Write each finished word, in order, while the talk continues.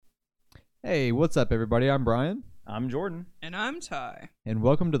Hey, what's up, everybody? I'm Brian. I'm Jordan. And I'm Ty. And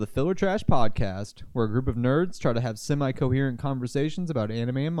welcome to the Filler Trash Podcast, where a group of nerds try to have semi-coherent conversations about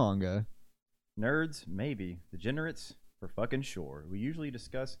anime and manga. Nerds, maybe. Degenerates, for fucking sure. We usually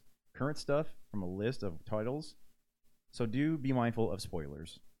discuss current stuff from a list of titles, so do be mindful of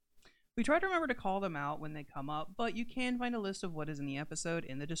spoilers. We try to remember to call them out when they come up, but you can find a list of what is in the episode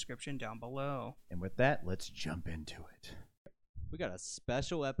in the description down below. And with that, let's jump into it. We got a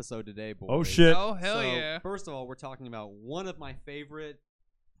special episode today, boys. Oh, shit. Oh, hell yeah. First of all, we're talking about one of my favorite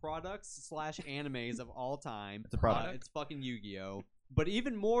products / animes of all time. It's a product. It's fucking Yu-Gi-Oh! But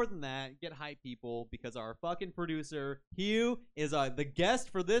even more than that, get hype, people, because our fucking producer, Hugh, is the guest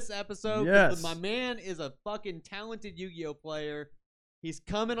for this episode. Yes. My man is a fucking talented Yu-Gi-Oh! Player. He's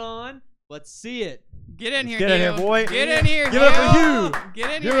coming on. Let's see it. Get in here, Get in Hugh. here, boy. Get in here, Give it up for Hugh. Hugh.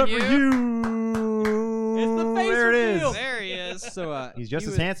 Get in Give here, it up Hugh. for you. It's the face There it reveal. is. There he is. So He's just he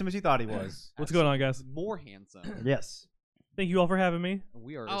as was handsome as you thought he was. What's going on, guys? more handsome. Yes. Thank you all for having me.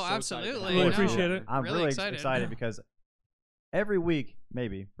 We are Oh, so absolutely. excited. Really appreciate it. I'm Really really excited. excited because every week,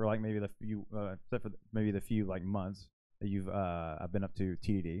 maybe for like maybe the few, except for maybe the few like months that you've I've been up to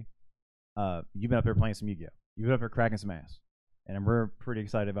TDD. You've been up here playing some Yu-Gi-Oh. You've been up here cracking some ass, and we're pretty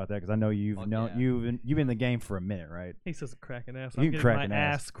excited about that because I know you've Fuck known yeah. you've been in the game for a minute, right? He says cracking ass. You I'm getting cracking my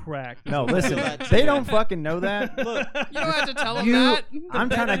ass. ass cracked. No, listen, that they too. don't fucking know that. Look, You don't have to tell him You- that. I'm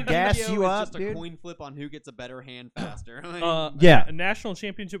trying to competitive gas Yu-Gi-Oh! you is up, just dude. a coin flip on who gets a better hand faster. Yeah. A national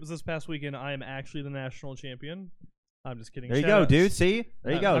championship was this past weekend. I am actually the national champion. I'm just kidding. There you Shout go, outs. dude. See,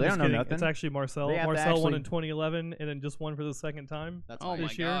 there you go. I'm They just don't know kidding. nothing. It's actually Marcel. They have to Marcel won actually- in 2011 and then just won for the second time. That's Oh all my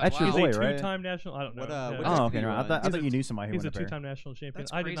this year. God, That's your wow. boy, He's a right? two-time national. I don't know. What, Yeah. what Oh, deck okay. did he No, I run? thought you knew somebody who He's went a up there. two-time national champion.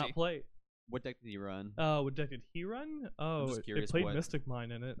 That's I did not crazy. play. What deck did he run? What deck did he run? Oh, just it curious played what- Mystic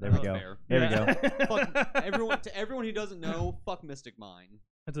Mine in it. There we That's go. fair. There we go. Fuck everyone who doesn't know, fuck Mystic Mine.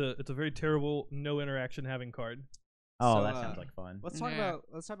 It's a very terrible no interaction having card. Oh, So, that sounds like fun. Let's talk Yeah. about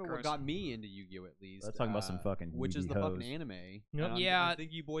what Gross. got me into Yu-Gi-Oh! At least. Let's talk about some fucking which is the fucking Yu-Gi-Ohs. anime. Yep. And I Yeah.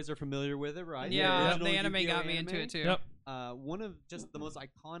 think you boys are familiar with it, right? Yeah, original the anime Yu-Gi-Oh! got me into it too. Yep. One of just the most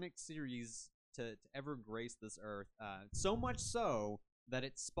iconic series to ever grace this earth. So much so that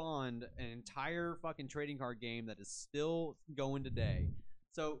it spawned an entire fucking trading card game that is still going today.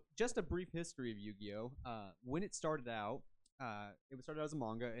 So, just a brief history of Yu-Gi-Oh! When it started out, it started out as a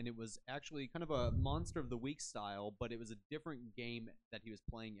manga, and it was actually kind of a Monster of the Week style, but it was a different game that he was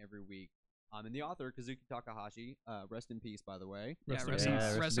playing every week. And the author, Kazuki Takahashi, rest in peace, by the way. Yeah, Rest in rest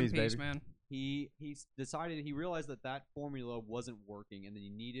peace. in, rest in peace, man. He decided, he realized that formula wasn't working, and that he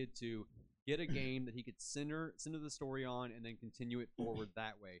needed to get a game that he could center the story on and then continue it forward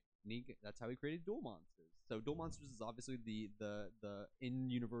that way. And that's how he created Duel Monsters. So Duel Monsters is obviously the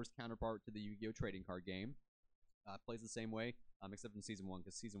in-universe counterpart to the Yu-Gi-Oh! Trading card game. Plays the same way, except in season 1,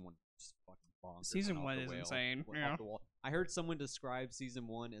 because season 1 just fucking bonkers. Season went off 1 the is whale, insane. went Yeah. off the wall. I heard someone describe season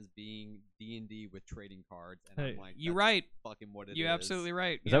 1 as being D&D with trading cards, and Hey. I'm like, You that's right. fucking what it is. You're absolutely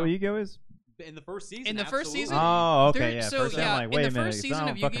right. Is that what Yu-Gi-Oh is? In the first season? In the first absolutely. season? Oh, okay, There- yeah. so First, yeah, I'm like, wait in the a minute, first 'cause I season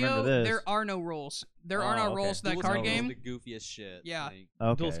don't of fucking remember Yu-Gi-Oh, this. there are no rules. There are Oh, no okay. rules to that Duel's card Heroes is game. the goofiest shit. Yeah. Like,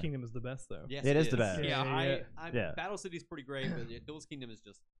 Okay. Duel's Kingdom is the best though. yes, It is the best. Yeah. Yeah. Battle City's pretty great, but Duel's Kingdom is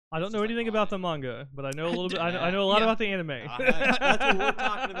just. I don't it's know just anything iconic. about the manga, but I know a little bit. I know a lot Yeah. about the anime. That's what we're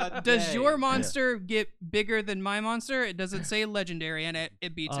talking about Does today. your monster get bigger than my monster? It doesn't say legendary, and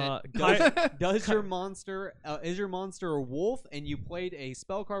it beats it. Does your monster is your monster a wolf and you played a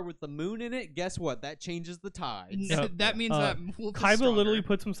spell card with the moon in it? Guess what? That changes the tides. No. That means that wolf is Kaiba stronger. literally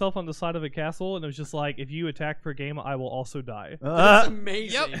puts himself on the side of a castle, and it was just like, if you attack for a game, I will also die. That's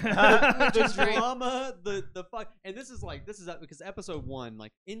amazing. Yep. The is great. drama, the fuck, and this is because episode 1,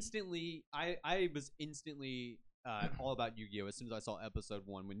 like instantly, I was instantly all about Yu-Gi-Oh! As soon as I saw episode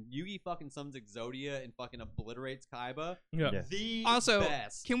 1, when Yugi fucking summons Exodia and fucking obliterates Kaiba. Yeah. Yeah. The Also,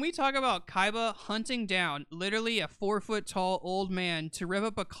 best. can we talk about Kaiba hunting down literally a 4-foot-tall old man to rip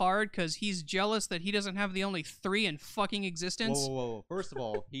up a card because he's jealous that he doesn't have the only 3 in fucking existence? Whoa. First of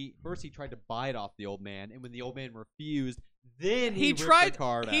all, he tried to buy it off the old man, and when the old man refused, then he ripped tried. the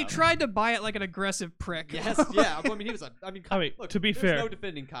card He out. tried to buy it like an aggressive prick. Yes, yeah. I mean, he was. Look, to be there's fair. no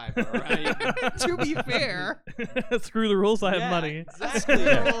defending Kaiba, right? To be fair, Screw the rules. I have Yeah, money. Exactly.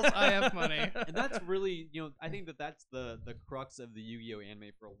 rules, I have money. And that's really, I think that's the crux of the Yu-Gi-Oh!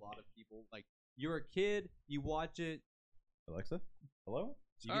 Anime for a lot of people. Like, you're a kid, you watch it, Alexa, hello.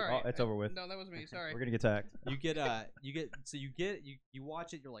 Sorry, Oh, it's over with. No, that was me. Sorry. We're gonna get tagged. you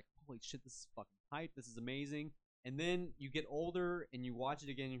watch it, you're like, holy shit, this is fucking hype, this is amazing. And then you get older and you watch it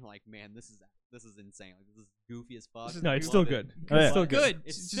again, and you're like, man, this is insane. Like, this is goofy as fuck. No, it's Love still it. good. Oh, yeah. It's still Good. good.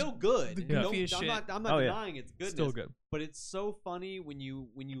 It's still good. the No, goofiest shit. I'm not Oh, yeah. denying it's goodness. Still good. But it's so funny when you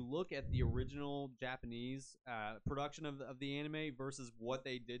look at the original Japanese production of the anime versus what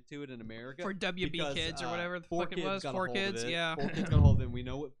they did to it in America. For WB because, Kids or whatever the Four fuck it Kids was. got a 4 hold of Kids, it. yeah. 4 Kids got a hold of it. And we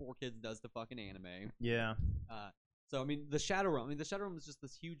know what 4 Kids does to fucking anime. Yeah. So I mean, the Shadow Realm. I mean, the Shadow Realm is just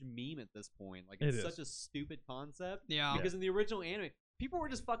this huge meme at this point. Like, It it's is. such a stupid concept. Yeah. Because in the original anime, people were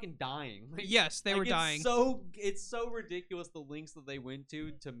just fucking dying. Like, Yes, they were dying. It's so ridiculous the links that they went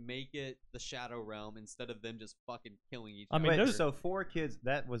to make it the Shadow Realm instead of them just fucking killing each I other. mean, Wait, there's- so 4 Kids.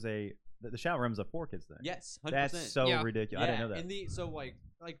 That was the Shadow Realm's a 4 Kids thing. Yes, 100%. That's so Yeah. ridiculous. I didn't know that. And so like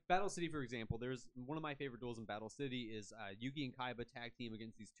Battle City, for example, there's one of my favorite duels in Battle City is Yugi and Kaiba tag team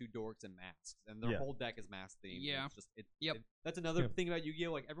against these 2 dorks in masks, and their Yeah. whole deck is mask themed. Yeah. It's just Yep. that's another Yeah. thing about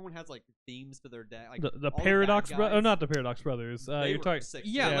Yu-Gi-Oh. Like everyone has like themes to their deck. Like The all Paradox bad Brothers. Oh, guys, not the Paradox Brothers. they You're were talking. sick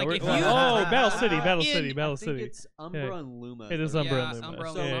Yeah, too. like we're- if oh, you- Battle City, in- Battle City, I Battle think City. it's Umbra and Luma. It is the- Umbra Yeah, and Luma. Umbra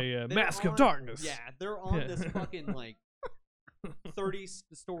and So, Luma. yeah. they're Mask of on- Darkness. Yeah, they're on Yeah. this fucking like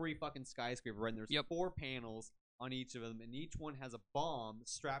 30-story fucking skyscraper, right? And there's Yep. 4 panels on each of them, and each one has a bomb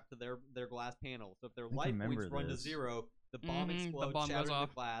strapped to their glass panel. So if their I life remember points run to this. 0, the bomb Mhm, the explodes, bomb goes shattering the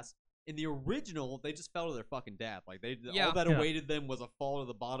off. glass. In the original, they just fell to their fucking death. Like Yeah. all that Yeah. awaited them was a fall to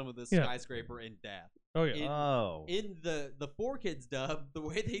the bottom of this Yeah. skyscraper and death. Oh yeah. in- Oh. In the 4 Kids dub, the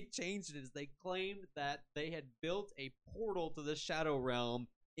way they changed it is they claimed that they had built a portal to the Shadow Realm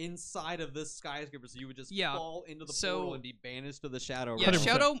inside of this skyscraper, so you would just Yeah, fall into the so- portal and be banished to the Shadow Yeah, Realm. 100%,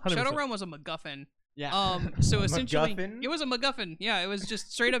 Shadow 100%. Realm was a MacGuffin. Yeah. So essentially, MacGuffin? it was a MacGuffin. Yeah, it was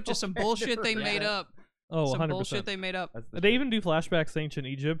just straight up just some bullshit they Yeah. made up. Oh, Some 100%. bullshit they made up. That's the They shit. even do flashbacks to ancient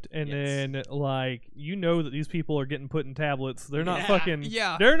Egypt, and Yes. then like that these people are getting put in tablets. They're not Yeah. fucking.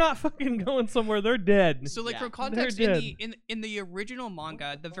 Yeah. They're not fucking going somewhere. They're dead. So like Yeah. for They're context, dead. in the original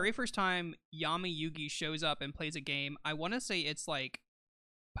manga, the very first time Yami Yugi shows up and plays a game, I want to say it's like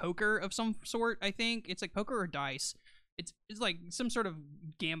poker of some sort. I think it's like poker or dice. It's like some sort of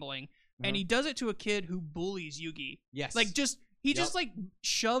gambling, and he does it to a kid who bullies Yugi. Yes. Like he just Yep. like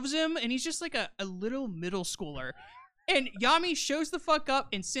shoves him, and he's just like a little middle schooler. And Yami shows the fuck up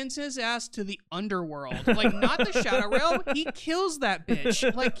and sends his ass to the underworld. Like, not the Shadow Realm. He kills that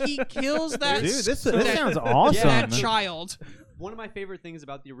bitch. Like, he kills that Dude, this that- sounds awesome. that child. one of my favorite things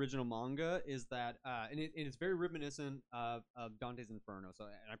about the original manga is that, and it's very reminiscent of Dante's Inferno. So,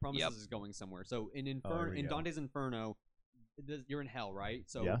 and I promise Yep. this is going somewhere. So in here we in go. Dante's Inferno, you're in hell, right?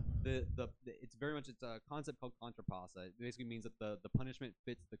 So Yeah. it's very much it's a concept called contrapassa. It basically means that the punishment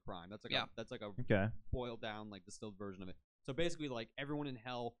fits the crime. That's like Yeah. that's like a Okay. boiled down, like distilled version of it. So basically, like everyone in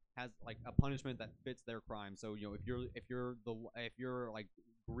hell has like a punishment that fits their crime. So if you're like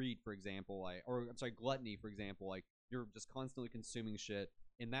greed, for example, like, or I'm sorry, gluttony, for example, like you're just constantly consuming shit.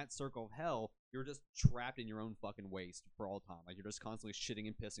 In that circle of hell, you're just trapped in your own fucking waste for all time. Like you're just constantly shitting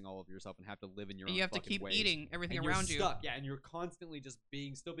and pissing all over yourself and have to live in your And own you have to fucking keep waste. eating everything And around you're you. stuck, yeah, and you're constantly just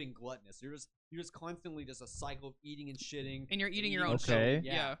still being gluttonous. You're just constantly just a cycle of eating and shitting. And you're eating your and own eating Okay. filth.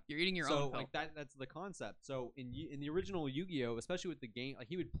 shit. Yeah, you're eating your so own filth. like that's the concept. So in the original Yu-Gi-Oh, especially with the game, like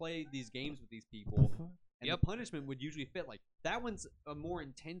he would play these games with these people, and Yep. the punishment would usually fit. Like that one's a more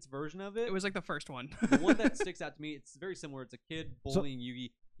intense version of it. It was like the first one. The one that sticks out to me, it's very similar. It's a kid So- bullying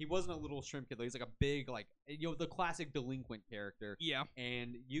Yugi. He wasn't a little shrimp kid though. He's like a big, like, the classic delinquent character. Yeah.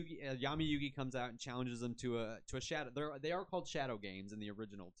 And Yami Yugi comes out and challenges him to a shadow. They are called shadow games in the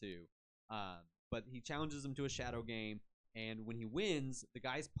original too. But he challenges him to a shadow game, and when he wins, the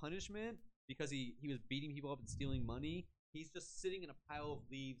guy's punishment, because he was beating people up and stealing money, he's just sitting in a pile of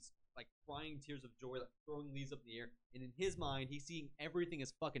leaves, like crying tears of joy, like throwing leaves up in the air. And in his mind, he's seeing everything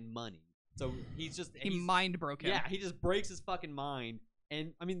as fucking money. So he's just He mind broke him. yeah, he just breaks his fucking mind.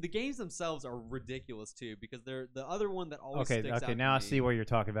 And I mean, the games themselves are ridiculous too, because they're the other one that always sticks out. Okay. to Now I me- see where you're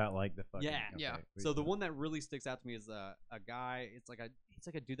talking about, like the fucking. Yeah. Yeah. okay. So the one that really sticks out to me is a guy. It's like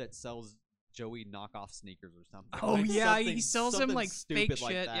a dude that sells Joey knockoff sneakers or something. Oh Like yeah, something- he sells him something like fake stupid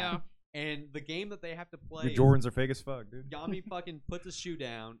like shit. that. Yeah. And the game that they have to play, Your is Jordans are fake as fuck, dude. Yami fucking puts a shoe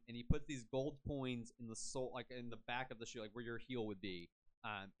down and he puts these gold coins in the sole, like in the back of the shoe, like where your heel would be.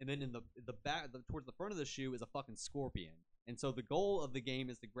 And then in the back, towards the front of the shoe is a fucking scorpion. And so the goal of the game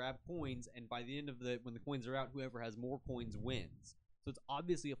is to grab coins, and by the end of when the coins are out, whoever has more coins wins. So it's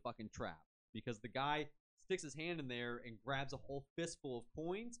obviously a fucking trap, because the guy sticks his hand in there and grabs a whole fistful of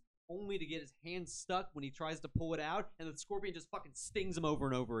coins, only to get his hand stuck when he tries to pull it out, and the scorpion just fucking stings him over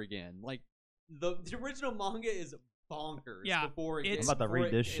and over again. Like the original manga is bonkers. Yeah, before it it's- gets, I'm about to before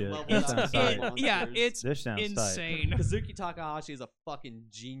read it- this it shit. levels This out sounds to tight. monsters. Yeah, it's This sounds insane. Kazuki Takahashi is a fucking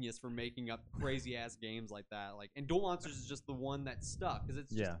genius for making up crazy ass games like that. Like, and Duel Monsters is just the one that stuck because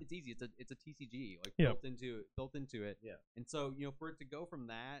it's just Yeah. it's easy. It's a TCG like Yep. built into it. Yeah. And so for it to go from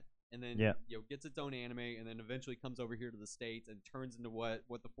that and then Yeah. gets its own anime and then eventually comes over here to the States and turns into what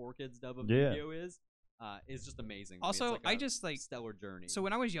the 4Kids dub of Yeah. Yu-Gi-Oh is just amazing. to me. Also, it's like I a just like stellar journey. so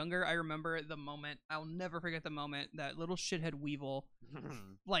when I was younger, I remember the moment. I'll never forget the moment that little shithead Weevil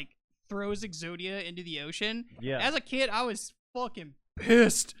like throws Exodia into the ocean. Yeah. As a kid, I was fucking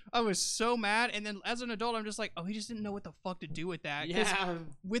pissed. I was so mad, and then as an adult, I'm just like, oh, he just didn't know what the fuck to do with that. 'Cause yeah.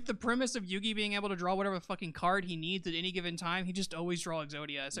 with the premise of Yugi being able to draw whatever fucking card he needs at any given time, he just always draw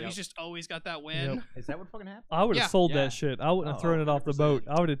Exodia. So Yep. he's just always got that win. Yep. Is that what fucking happened? I would have Yeah. sold Yeah. that shit. I wouldn't have Oh, thrown it off the boat.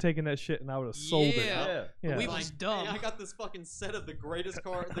 100%. I would have taken that shit and I would have sold it. Yeah. Yeah. Weevil's Like, dumb. "Hey, I got this fucking set of the greatest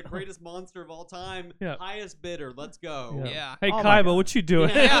card, the greatest monster of all time. Yeah. Highest bidder. Let's go. Yeah. Yeah. Hey, Oh my Kaiba, God. what you doing?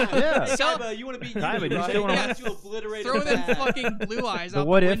 Yeah. Yeah. Hey, Sell- Kaiba, you want to beat Kaiba, Yugi, you right? still wanna- I got you obliterated. Throw them bad. fucking blue eyes The out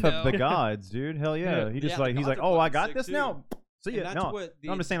what the if window. of the gods, dude. Hell yeah. Yeah. He just Yeah, the he's gods like, are oh, I fucking got sick, this too. now. See And ya. that's No. what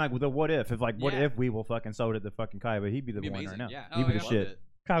I'm just saying, like, with the what if what Yeah. if Weevil fucking sold it to fucking Kaiba, he'd be the It'd be winner right amazing. now. Yeah. He'd be Oh, the yeah. shit.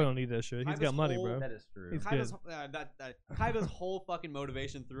 Kaiba don't need that shit. He's Kaiba's got money, whole- bro. That is true. He's Kaiba's, good. Kaiba's whole fucking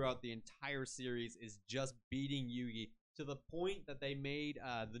motivation throughout the entire series is just beating Yugi to the point that they made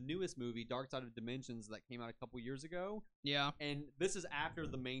the newest movie, Dark Side of Dimensions, that came out a couple years ago. Yeah. And this is after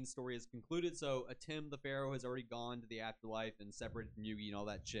the main story is concluded, so Atim the Pharaoh has already gone to the afterlife and separated from Yugi and all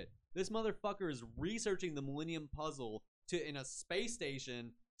that shit. This motherfucker is researching the Millennium Puzzle in a space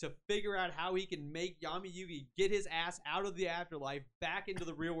station to figure out how he can make Yami Yugi get his ass out of the afterlife back into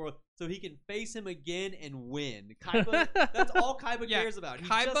the real world so he can face him again and win. Kaiba, that's all Kaiba Yeah, cares about. He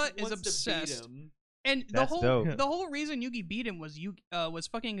Kaiba just is wants obsessed. To beat him. And the That's whole dope. the whole reason Yugi beat him was was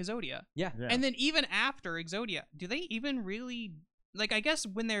fucking Exodia. Yeah. Yeah. And then even after Exodia, do they even really like? I guess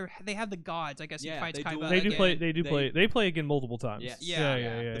when they have the gods, I guess Yeah, he fights they Kaiba. duel- They do again. play. They- They play again multiple times. Yes. Yeah.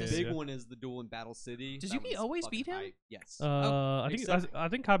 Yeah. The This big yeah. one is the duel in Battle City. Does That Yugi one's always fucking beat him? hype. Yes. I think Except- I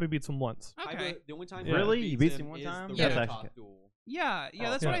think Kaiba beats him once. Okay. Kaiba, the only time Yeah. Really? he He beats beats him him one is time? the That's Red actually Top good. duel. Yeah. Oh,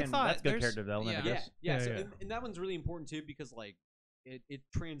 That's what I fucking- thought. That's good There's- character development, I yeah. guess. Yeah. Yeah, So, yeah. And that one's really important too because like it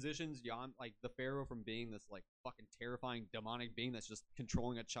transitions like the Pharaoh from being this like fucking terrifying demonic being that's just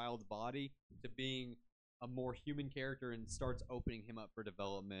controlling a child's body to being a more human character and starts opening him up for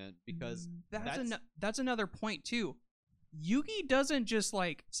development because that's another point too. Yugi doesn't just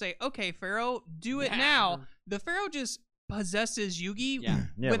like say, "Okay, Pharaoh, do it Yeah. now." The Pharaoh just possesses Yugi Yeah.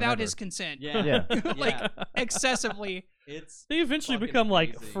 Yeah, without whatever. his consent. Yeah. Yeah. Like Yeah. excessively. It's They eventually fucking become like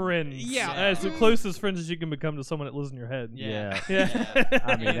amazing. friends. Yeah. As the closest friends as you can become to someone that lives in your head. Yeah. Yeah.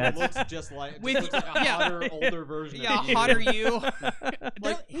 I mean, And it that's looks just like With- looks like a yeah. hotter, older version Yeah, of you. hotter you.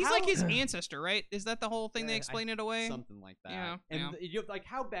 Like, He's how- like his ancestor, right? Is that the whole thing they I- explain it away? Something like that. Yeah, And you have, like,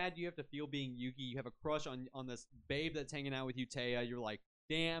 how bad do you have to feel being Yugi? You have a crush on this babe that's hanging out with you, Taya. You're like,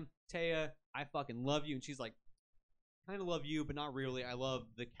 damn, Taya, I fucking love you. And she's like, kind of love you, but not really. I love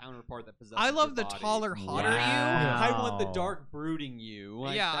the counterpart that possesses I love your the body. taller, hotter Wow. I want the dark brooding you. you.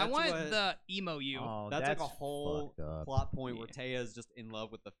 Like, Yeah, I that's want what- the emo you. Oh, That's like a whole fucked up. plot point where Yeah. Taya is just in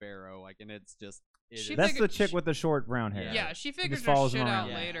love with the Pharaoh. Like, and it's just She That's figured- the chick she- with the short brown hair. Yeah, she figures just her follows shit him out around.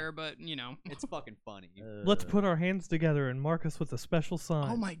 Yeah. later, but you know. it's fucking funny. Let's put our hands together and mark us with a special sign.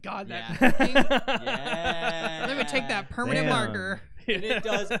 Oh my god, that Yeah. thing. Yeah. Let me take that permanent Damn. marker. And it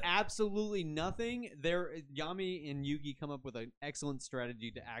does absolutely nothing. Yami and Yugi come up with an excellent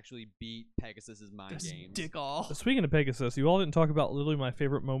strategy to actually beat Pegasus's mind This games. dick all. Speaking of Pegasus, you all didn't talk about literally my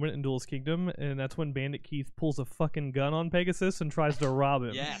favorite moment in Duelist Kingdom, and that's when Bandit Keith pulls a fucking gun on Pegasus and tries to rob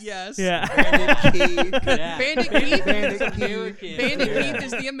him. Yes. Yes. Yeah. Bandit Keith. Yeah. Bandit Keith. Bandit is Keith. American. Bandit Yeah. Keith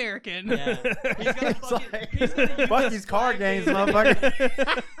is the American. Yeah. He's gonna It's fucking. like- He's gonna use Fuck the these card flag games, game.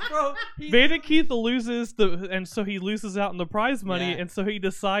 motherfucker. Bro, he- Bandit Keith loses and so he loses out on the prize money, Yeah. and so he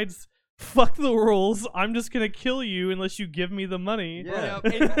decides, fuck the rules, I'm just gonna kill you unless you give me the money. Yeah.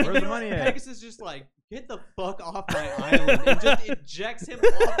 And Where's you the know money what? at? Pegasus just like, get the fuck off my island, and just ejects him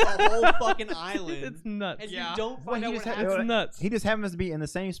off the whole fucking island. It's nuts. And Yeah. you don't Well, find he out just what had- happens. It's nuts. He just happens to be in the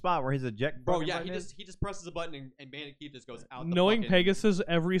same spot where his eject. Bro, fucking yeah, button is. he just presses a button and Bandit Keith just goes out. Knowing the fucking, Pegasus,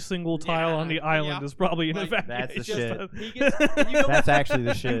 every single tile on the Yeah, island yeah. is probably an Like, evacuation. that's the Just, shit. he gets, and you don't, That's actually the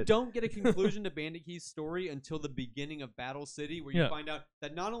You shit. don't get a conclusion to Bandit Keith's story until the beginning of Battle City, where you Yeah. find out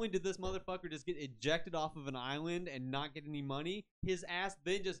that not only did this motherfucker just get ejected off of an island and not get any money, his ass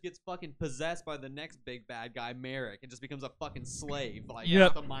then just gets fucking possessed by the next big bad guy, Merrick, and just becomes a fucking slave, like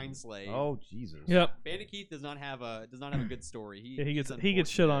Yep. just a mind slave. Oh Jesus. Yep. Bandit Keith does not have a good story. Yeah, he he's gets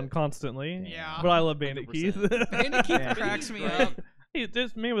shit on unfortunate. constantly. Yeah. But I love Bandit 100%. Keith. Bandit Keith Yeah. cracks me Great. up.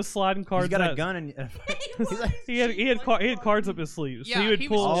 This man was sliding cards. He's got a out. gun and He had cards up his sleeves. Yeah, so he would he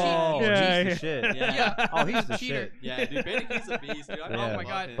was pull. oh, cheating. he's the shit. Yeah. Oh, he's the Cheater. shit. Yeah, dude, Bandit Keith's a beast, dude. Yeah. Oh my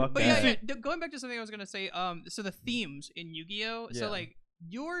god. Fuck But that. yeah, going back to something I was gonna say. So the themes in Yu-Gi-Oh. Yeah. So like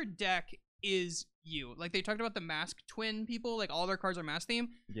your deck is you. Like they talked about the mask twin people. Like all their cards are mask theme.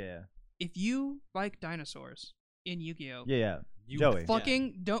 Yeah. If you like dinosaurs in Yu-Gi-Oh, Yeah. You Joey.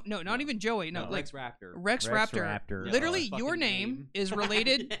 fucking don't. No, not even Joey. No, like Rex Raptor. Rex Rex Raptor. Raptor. Literally, Fucking your name is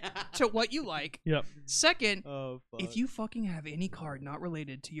related Yeah. to what you like. Yep. Second, Oh, fuck. if you fucking have any card not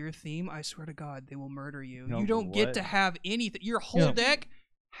related to your theme, I swear to God, they will murder you. No, You don't get what? to have anything. Your whole Yeah. deck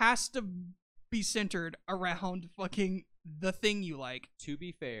has to be centered around fucking the thing you like. To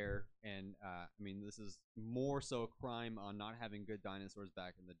be fair, and I mean, this is more so a crime on not having good dinosaurs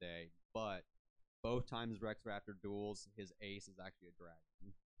back in the day, but both times Rex Raptor duels, his ace is actually a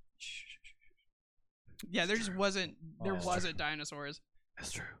dragon. Yeah, there just wasn't. There Oh. wasn't dinosaurs.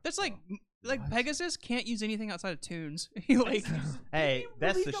 That's true. That's like What? Pegasus can't use anything outside of tunes. He like Hey,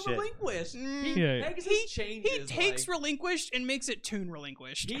 that's the Released on shit. Relinquished. Mm, Yeah, yeah. Pegasus he changes. takes like, relinquished and makes it tune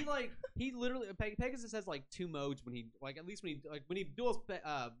relinquished. he literally Pegasus has like 2 modes when he at least when he duels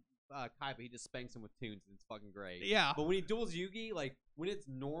Kaiba, he just spanks him with tunes and it's fucking great. Yeah. But when he duels Yugi, like when it's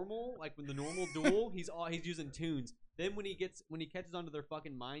normal, like when the normal duel, he's using tunes. Then when he catches onto their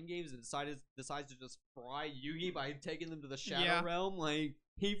fucking mind games and decides to just fry Yugi by taking them to the Shadow Realm, like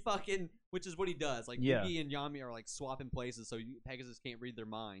he fucking, which is what he does. Like Yeah. Yugi and Yami are like swapping places, so Pegasus can't read their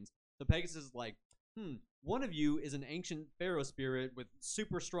minds. So Pegasus is like, one of you is an ancient pharaoh spirit with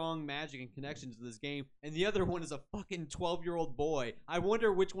super strong magic and connections to this game, and the other one is a fucking 12-year-old boy. I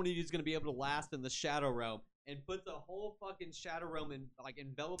wonder which one of you is going to be able to last in the Shadow Realm. And put the whole fucking Shadow Realm and like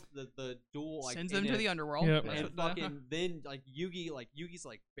envelop the duel, like Sends in them to it. the underworld. Yep. That's And what the- fucking then like Yugi's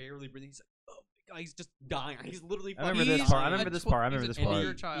like barely breathing. He's like, oh my god, he's just dying. He's literally. I remember fucking this part. I dying. remember this part. I remember He's this a part.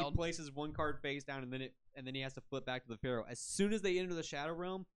 12-year He child. places one card face down, and then he has to flip back to the Pharaoh. As soon as they enter the Shadow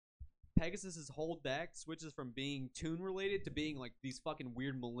Realm, Pegasus's whole deck switches from being tune related to being like these fucking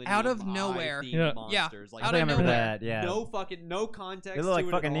weird millennium Out of eye nowhere. themed Yeah. monsters. Like I Out think I of remember nowhere. that. Yeah. no context. They look like to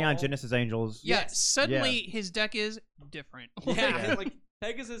it fucking at Neon all. Genesis Angels. Yeah, Yes. suddenly his deck is different. Yeah, like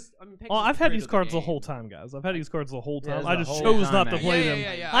Pegasus. I mean, Pegasus Oh, I've is had great these at the cards the game. whole time, guys. I've had these cards the whole Yeah, time. the I just whole chose time, not to man. play Yeah, them.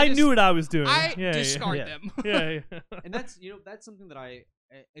 yeah, yeah. I just- knew what I was doing. I yeah, discard yeah. them. Yeah, yeah. And that's that's something that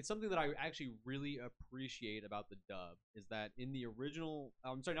it's something that I actually really appreciate about the dub is that in the original,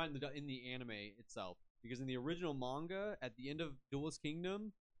 I'm sorry, not in the dub, in the anime itself, because in the original manga, at the end of Duelist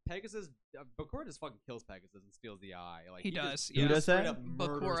Kingdom, Pegasus, Bakura just fucking kills Pegasus and steals the eye. Like He just does, Who yeah. does straight that? up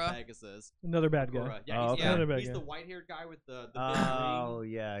murders Bakura. Pegasus. Another bad guy. Bakura. Yeah, Oh, he's, okay. yeah, Another bad he's guy. the white-haired guy with the big Oh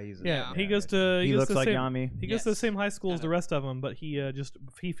ring. yeah, he's Yeah. He goes to He goes looks to the like same, Yami. He goes to the Yes. same high school as the Kinda. rest of them, but he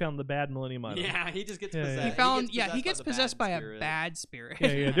found the bad Millennium item. Yeah, he just gets Yeah, yeah. possessed. He gets possessed by a spirit. bad spirit.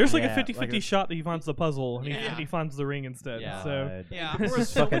 Yeah, yeah. There's like Yeah, a 50-50 like a- shot that he finds the puzzle and Yeah. he finds the ring instead. Yeah. So Yeah. This Bakura's is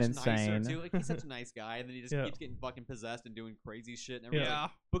so fucking much nicer, insane. too. Like, he's such a nice guy, and then he just Yeah. keeps getting fucking possessed and doing crazy shit. And Yeah. everyone's Yeah.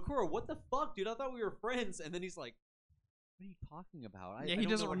 like, Bakura, what the fuck, dude? I thought we were friends. And then he's like, what are you talking about? Yeah, I he don't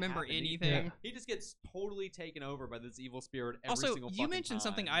doesn't know what remember happened." anything. He just gets totally taken over by this evil spirit every Also, single you fucking mentioned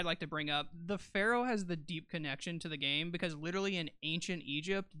something time. I'd like to bring up. The Pharaoh has the deep connection to the game because literally in ancient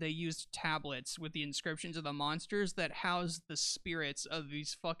Egypt, they used tablets with the inscriptions of the monsters that house the spirits of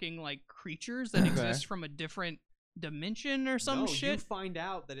these fucking like creatures that Okay. exist from a different dimension or some no, shit. You find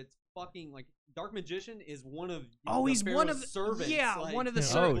out that it's fucking like Dark Magician is one of Oh, the he's one Pharaoh's of servants. yeah, like, one of the Yeah.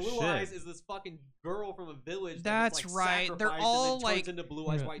 servants. Blue shit. Eyes is this fucking girl from a village. That's that is, right. like, They're sacrificed all, and then turns like- into Blue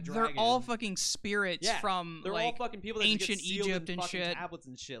Eyes Yeah. White Dragon. They're all fucking spirits Yeah, from They're like all fucking people that ancient just get sealed Egypt in and fucking shit. tablets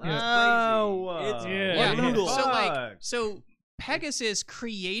and shit. Yeah. Like, Oh, it's crazy. yeah, It's yeah. brutal. So like Fuck. so Pegasus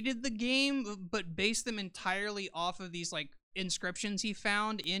created the game but based them entirely off of these like inscriptions he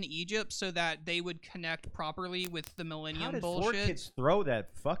found in Egypt so that they would connect properly with the How Millennium did 4 bullshit. kids throw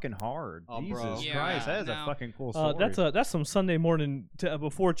that fucking hard? Oh, Jesus bro. Yeah, Christ, that is no. a fucking cool story. that's some Sunday morning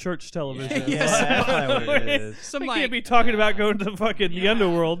before church television. Yeah, that's probably what it is. Some We like can't be talking about going to fucking the Yeah.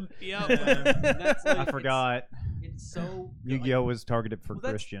 underworld. yep. That's like- I forgot. It's so good. Yu-Gi-Oh was targeted for Well,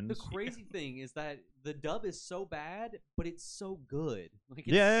 that's Christians. The crazy thing is that the dub is so bad, but it's so good. Like, it's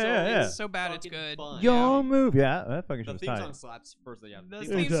Yeah, so, yeah, yeah. It's so bad it's fucking good. Fun. Yo, move. Yeah, that fucking shit The was theme tight. song slaps. First, yeah, The It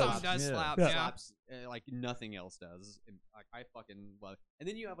theme does. song does Yeah. slap, Yeah. yeah. slaps like nothing else does. And, like, I fucking love it. And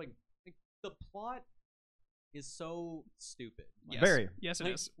then you have like the plot is so stupid. Like, Yes. Very. Yes, it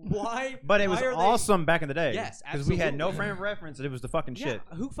like, is. why? But it was why are they- awesome back in the day. Yes, because we had no absolutely. frame of reference, and it was the fucking Yeah, shit.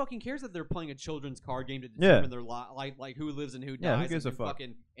 who fucking cares that they're playing a children's card game to Yeah. determine their like who lives and who dies? Yeah, who gives and a who fuck?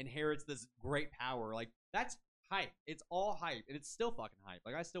 fucking inherits this great power? Like that's hype. It's all hype, and it's still fucking hype.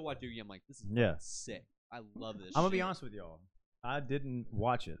 Like I still watch Yugi. I'm like, this is Yeah. sick. I love this. I'm gonna be shit. honest with y'all. I didn't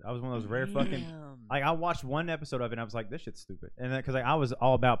watch it. I was one of those rare fucking. Like I watched one episode of it and I was like, this shit's stupid. And then because I was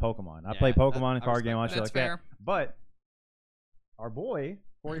all about Pokemon. I played Pokemon and card game, all shit That's like fair. that. But our boy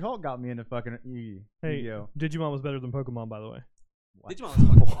Corey Hulk got me into fucking Yu-Gi-Oh. Digimon was better than Pokemon, by the way. Digimon was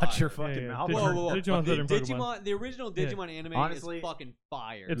fucking Watch your fire. fucking Yeah, mouth. Whoa, whoa, whoa. Digimon's better than Pokemon. Digimon, the original Digimon anime Honestly, is fucking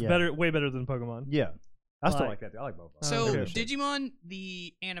fire. It's Yeah. better, way better than Pokemon. Yeah, I still Like- like that. I like both. So Okay. Digimon,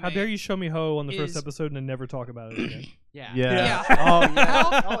 the anime. How dare you show me Ho on the first is- episode and then never talk about it again? Yeah. Yeah. Yeah. Oh yeah.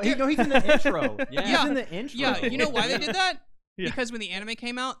 How- Oh, he's in the intro. Yeah. He's in the intro. Yeah, you know why they did that? Yeah. Because when the anime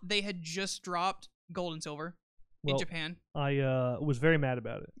came out, they had just dropped Gold and Silver in Well, Japan. I was very mad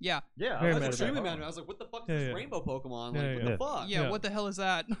about it. Yeah. Yeah. Very I mad was about extremely it. mad. I was like, what the fuck is Yeah, this yeah. rainbow Pokemon? Yeah, Like, yeah. what the fuck? Yeah, Yeah. what the hell is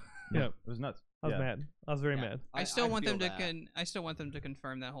that? Yeah. It was nuts. I was Yeah. mad. I was very Yeah. mad. I still want feel them to that. I still want them to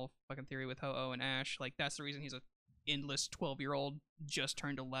confirm that whole fucking theory with Ho-Oh and Ash. Like that's the reason he's a endless 12-year-old just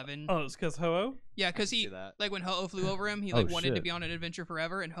turned 11. Oh, it's because Ho-Oh? Yeah, because See he that. like when Ho-Oh flew over him, he Oh, like wanted to shit. be on an adventure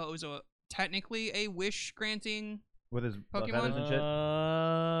forever, and Ho-Oh's technically a wish granting. With his Pokemon? feathers and shit.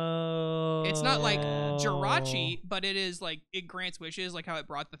 It's not like Oh. Jirachi, but it is like it grants wishes, like how it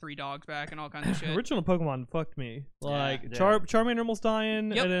brought the 3 dogs back and all kinds of shit. Original Pokemon fucked me. Like Yeah. Charmander almost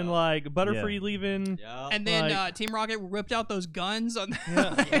dying, Yep. and then like Butterfree leaving. Yeah. And then Like- Team Rocket whipped out those guns on.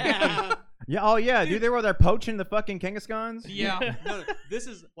 Yeah. yeah. Yeah. Oh yeah, dude. They were there poaching the fucking Kangaskhan's. Yeah. No, this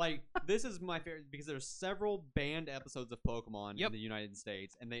is my favorite because there's several banned episodes of Pokemon Yep. in the United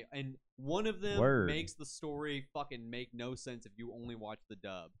States, and one of them Word. makes the story fucking make no sense if you only watch the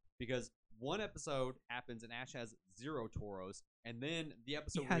dub, because one episode happens and Ash has 0 Tauros, and then the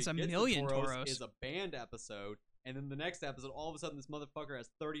episode where has he a gets the million Tauros Tauros. is a banned episode. And then the next episode, all of a sudden, this motherfucker has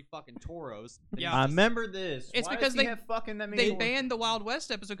 30 fucking Tauros. and Yeah. he's I just- remember this. It's Why because does he they- have fucking that many They Tauros? banned the Wild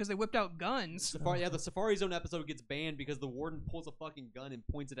West episode because they whipped out guns. the Safari Zone episode gets banned because the warden pulls a fucking gun and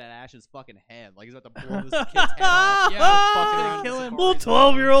points it at Ash's fucking head, like he's about to blow this kid's head off. Yeah, fucking around kill the him. Safari Little Zone.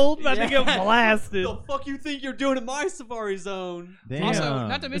 12-year-old about to get Yeah. blasted. The fuck you think you're doing in my Safari Zone? Damn. Also,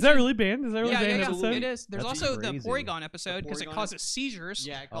 not to mention, Is that really banned? Is that really yeah, banned yeah, episode? it is. There's That's also crazy. the Porygon episode because it Porygon causes seizures.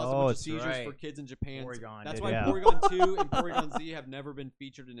 Yeah, it caused Oh, a bunch of that's seizures right. for kids in Japan. Porygon That's did, why yeah. Porygon 2 and Porygon Z have never been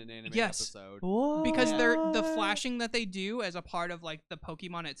featured in an anime Yes. episode. What? Because they're the flashing that they do as a part of like the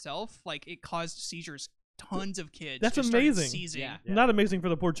Pokemon itself, like it caused seizures. Tons of kids. That's just started amazing. Seizing. Yeah. Not amazing for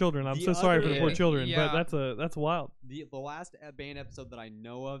the poor children. I'm The so sorry for the other- poor children, Yeah. but that's wild. The last banned episode that I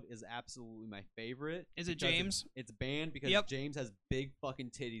know of is absolutely my favorite. Is it because James? It's banned because Yep. James has big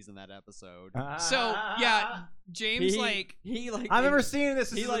fucking titties in that episode. So yeah, James he like I remember seeing this.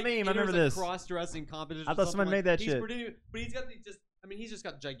 This he is like a meme. I enters remember a this. cross-dressing competition. I or thought something someone like- made that he's shit. pretty- but he's got these just. I mean, he's just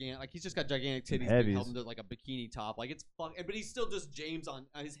got gigantic. Like he's just got gigantic titties being held Heavies. into like a bikini top. Like it's fuck. But he's still just James on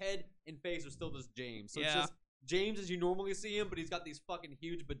his head and face are still just James. So it's Yeah. just James as you normally see him, but he's got these fucking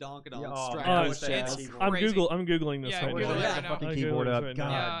huge badonkadons Yeah, oh, strapped man, to I his wish I had chest. a keyboard. I'm Crazy. googling this Yeah, right Google now. it Yeah, right now. fucking I'm keyboard Googling up. this right God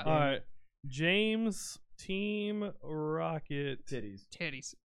now. Yeah. damn. All right, James Team Rocket. Titties.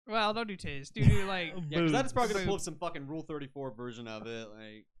 titties. Well, don't do titties. Do like Yeah, because that is probably gonna Boobs. pull up some fucking Rule 34 version of it.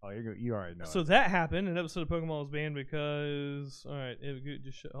 Like, Oh, you already know. So it. that happened. An episode of Pokemon was banned because. All right,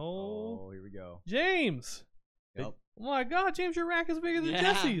 oh, Oh, here we go. James. Yep. Oh my God, James, your rack is bigger than Yeah.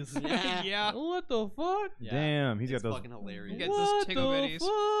 Jesse's. Yeah. yeah. What the fuck? yeah, Damn, he's it's got those. fucking hilarious. Get those What tickle the bitties.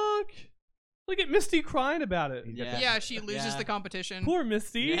 fuck? Look at Misty crying about it. He's got Yeah. Yeah, she loses Yeah. the competition. Poor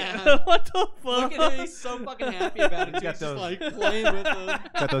Misty. Yeah. What the fuck? Look at him, he's so fucking happy about it. He's He's got just those- like playing with them.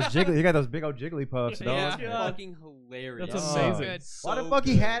 Got those jiggly. He got those big old jiggly puffs, Yeah. dog. It's God. fucking hilarious. That's Oh. amazing. Good. Why the So fuck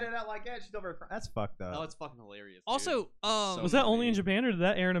he good. had it out like that? She's over. That's fucked up. Oh, it's fucking hilarious. dude. Also, So Was that only in funny. Japan or did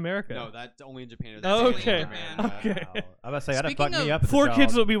that air in America? No, that's only in Japan. That's only in Okay. Japan. Okay. Wow. I was about to say that'd Speaking fuck me of up. as a Poor child.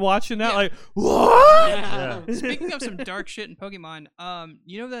 kids will be watching that Yeah. like, what? Yeah. Yeah. speaking of some dark shit in Pokemon,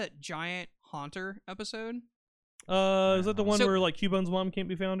 you know that giant Haunter episode? Is that the one So- where like Cubone's mom can't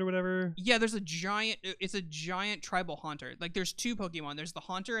be found or whatever? Yeah, there's a giant. It's a giant tribal Haunter. Like, there's 2 Pokemon. There's the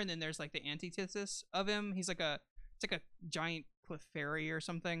Haunter, and then there's like the antithesis of him. He's like it's like a giant Clefairy or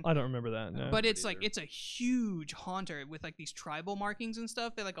something. I don't remember that. No. But me it's like either. it's a huge Haunter with like these tribal markings and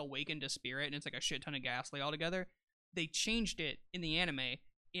stuff. They like awaken to spirit, and it's like a shit ton of ghastly altogether. They changed it in the anime.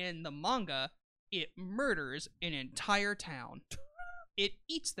 In the manga, it murders an entire town. It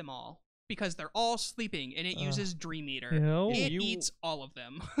eats them all because they're all sleeping, and it uses Dream Eater. No. It You- eats all of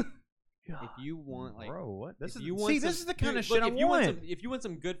them. If you want, like, Bro, what? This if is you want this is the kind dude, of shit look, I if you want. if you want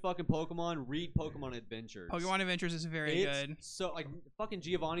some good fucking Pokemon, read Pokemon Adventures. Pokemon Adventures is very It's good. So like fucking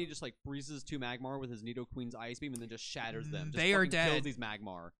Giovanni just like freezes 2 Magmar with his Nidoqueen's Ice Beam and then just shatters them. Just They are fucking kills dead. these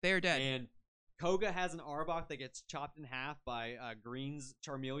Magmar. They're dead. And Koga has an Arbok that gets chopped in half by Green's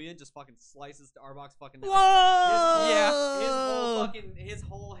Charmeleon. Just fucking slices Arbok's fucking. Whoa! His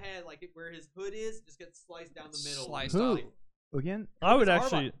whole head, like where his hood is, just gets sliced down the middle. Sliced Who? off. again. I would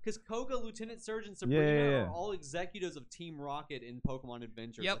actually. because Koga, Lieutenant Surge, and Yeah, Sabrina yeah, yeah. are all executives of Team Rocket in Pokemon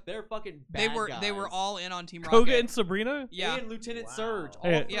Adventures. Yep. Like, they're fucking They bad were guys. they were all in on Team Rocket. Koga and Sabrina. Yeah. And Lieutenant Wow. Surge. All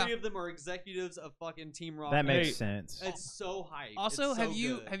Hey. three Yeah. of them are executives of fucking Team Rocket. That makes Hey. sense. It's so hype. Also, it's have so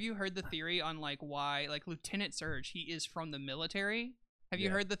you good. have you heard the theory on like why like Lieutenant Surge he is from the military? Have you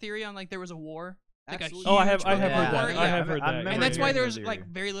Yeah. heard the theory on like there was a war? Like Absolutely. Oh, I huge have heard fucking that. war? I Yeah. have heard I that. remember And that's why hearing there's the like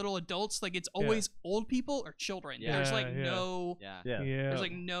theory. very little adults. Like it's always old people or children. Yeah. There's like Yeah, no Yeah. Yeah. Yeah. there's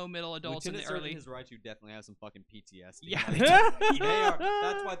like no middle adults Lieutenant in the Surge early. and his Raichu definitely have some fucking PTSD. Yeah, Like, they they are.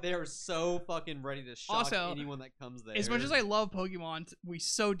 That's why they are so fucking ready to shock Also, anyone that comes there. As much as I love Pokemon, we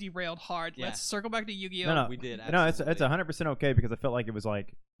so derailed hard. Yeah. Let's circle back to Yu-Gi-Oh. No, no. we did. No, it's absolutely. 100% okay because I felt like it was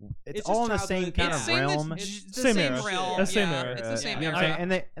like it's It's all in just the same childhood. kind It's of same, realm. it's the Same same era. realm. That's same yeah, era. It's the same Yeah. You know what I'm era.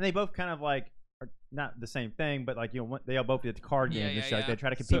 saying? And they both kind of like are not the same thing, but like they all both did card Yeah, games and yeah, shit. Like, yeah. they try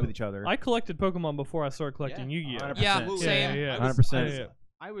to compete So, with each other. I collected Pokemon before I started collecting Yeah. Yu-Gi-Oh. 100%. Yeah, Absolutely. same. Yeah, yeah. I was- 100%. I was- Yeah.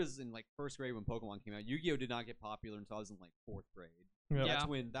 I was in like first grade when Pokemon came out. Yu-Gi-Oh did not get popular until I was in like fourth grade. Yeah.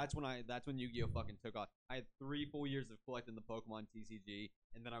 Yeah. That's when Yu-Gi-Oh fucking took off. I had 3 full years of collecting the Pokemon TCG,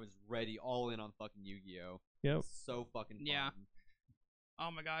 and then I was ready all in on fucking Yu-Gi-Oh. Yep. It's so fucking fun. Yeah. Oh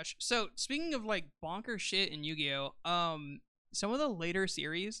my gosh. So speaking of like bonker shit in Yu-Gi-Oh, some of the later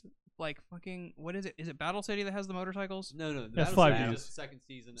series, like fucking what is it? Is it Battle City that has the motorcycles? No, That's Battle 5 City is Ds. just the second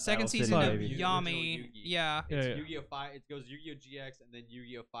season. Second Battle City, season of baby. The original Yami. Yugi. Yeah. It's Yeah, yeah. Yu-Gi-Oh 5. It goes Yu-Gi-Oh GX and then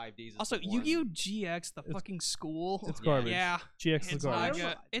Yu-Gi-Oh 5Ds. is Also, the one- Yu-Gi-Oh GX, the It's- fucking school. It's Yeah. garbage. Yeah. GX is It's I not garbage. don't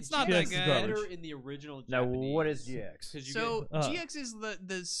good. know. It's not GX that is good. better in the original Now, Japanese. what is GX? 'Cause you So Uh, GX is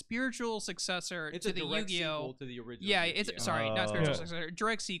the spiritual successor it's to a the direct Yu-Gi-Oh. sequel to the original. Yeah, Yu-Gi-Oh. it's sorry, not spiritual Oh. successor,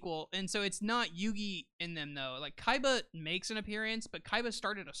 direct sequel, and so it's not Yugi in them though. Like Kaiba makes an appearance, but Kaiba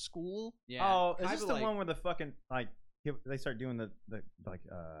started a school. Yeah. Oh, is Kaiba, this the like- one where the fucking like they start doing the like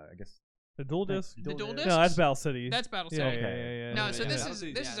I guess The dual disc? The dual disc? disc? No, that's Battle City. That's Battle yeah, City. yeah, yeah, yeah. No, Yeah, so yeah, this yeah. is Battle this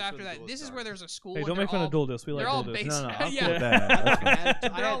City, is yeah, after that's that. where This the is dual where starts. there's a school. Hey, and don't they're make fun all, of dual disc. We like they're all dual disc. based. No, no, I'll yeah. quote that. That's fine. I had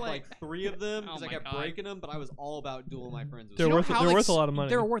They're all like like- 3 of them Oh because I my kept God. breaking them, but I was all about dueling my friends. It was They're You know worth- how they're worth a lot of money.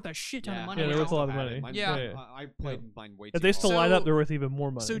 They're worth a shit ton of money. Yeah, they're now. worth a lot of Still had money. it. Mine- Yeah. Yeah. I played mine way too If they still So- line up, they're worth even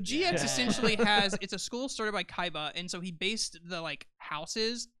more money. So GX Yeah. essentially has it's a school started by Kaiba, and so he based the like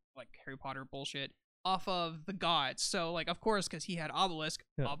houses, like Harry Potter bullshit, off of the gods. So like of course because he had Obelisk,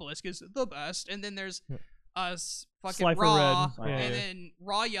 Yeah. Obelisk is the best, and then there's Yeah. fucking Slifer Raw, Red. Yeah, and yeah. then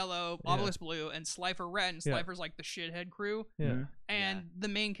Raw Yellow, Yeah. Obelisk Blue, and Slifer Red, and Yeah. Slifer's like the shithead crew. Yeah. Mhm. And Yeah. the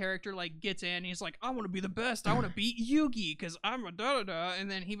main character like gets in, he's like, I want to be the best. I want to beat Yugi because I'm a da da da. And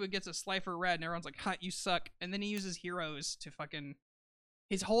then he gets a Slifer Red, and everyone's like, "Ha, you suck." And then he uses heroes to fucking.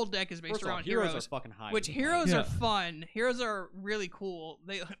 His whole deck is based First of all, around heroes heroes, are fucking high. which to heroes play. Yeah. are fun. Heroes are really cool.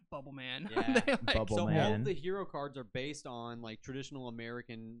 They Bubble Man. Yeah. They, like, Bubble So all Man. of the hero cards are based on like traditional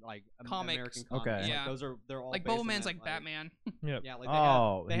American like Comics. American comics. Okay. Like, Yeah. they're all like based Bubble on Man's that, like Batman. Yep. Yeah, like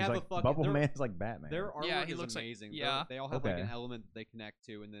Oh, they he's have like a fucking Bubble their- Man's like Batman. Their artwork Yeah, he is looks like- amazing. yeah. They all have like Okay. an element that they connect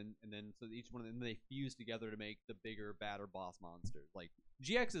to, and then so each one of them they fuse together to make the bigger, badder boss monsters. Like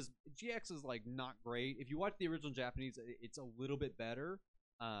GX is like not great. If you watch the original Japanese, it's a little bit better.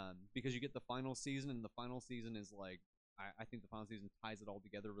 Because you get the final season, and the final season is like I think the final season ties it all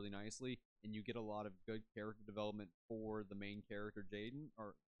together really nicely, and you get a lot of good character development for the main character Jaden,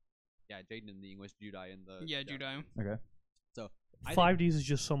 Jaden in the English, Judai in the Yeah, Judai. Okay. I 5Ds is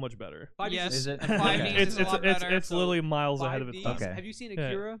just so much better. 5Ds Yes. Is it? and 5Ds Okay. is a lot better. It's So, literally miles ahead of its 5Ds. time. Okay. Have you seen Yeah.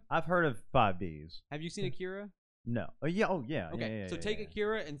 Akira? I've heard of 5Ds. Have you seen Akira? No. Oh yeah. Oh yeah. Okay, Yeah, yeah, so yeah, take yeah.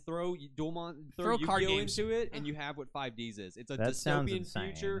 Akira and throw Throw card Yu-Gi-Oh games. into it, and you have what 5Ds is. It's a That sounds dystopian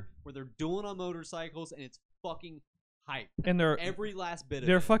insane. future where they're dueling on motorcycles, and it's fucking hype. And they're Every last bit of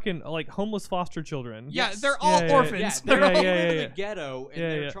they're it. fucking like homeless foster children. Yeah, Yes. they're all Yeah, yeah, orphans. Yeah, They're they're all- all yeah, in yeah. the ghetto, and Yeah,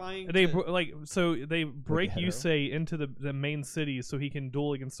 they're yeah. trying They to. they break ghetto. Yusei into the main city so he can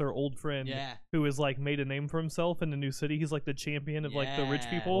duel against their old friend Yeah, who has like made a name for himself in the new city. He's like the champion of like the rich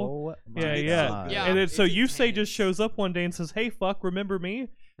Yeah. people. Oh my Yeah, It's yeah. so good. Yeah. And then so It's Yusei intense. just shows up one day and says, "Hey, fuck, remember me?"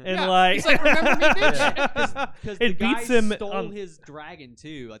 And Yeah, like, he's like, "Remember me, bitch?" Because the it guy beats him stole on. his dragon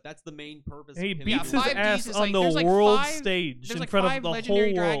too. Like that's the main purpose. He of him beats doing his it. 5Ds ass is on like- the there's like world five- stage There's in like front 5 of the whole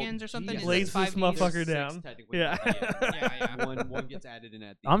legendary world. dragons or something. Jesus. and Lays then this 5Ds. motherfucker There's down. 6 technically, Yeah. but Yeah. One gets added in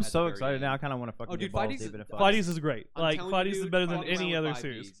at the. I'm at the so very excited end. now. I kind of want to fucking Oh, dude, get balls 5Ds deep is- into 5Ds is great. I'm Like telling 5Ds you, is dude, better than fuck around any with other 5Ds.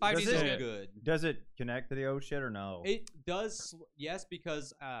 series. 5Ds Does is it- so good. good. Does it connect to the old shit or no? It does, yes,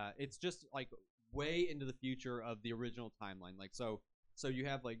 because it's just like way into the future of the original timeline. Like so you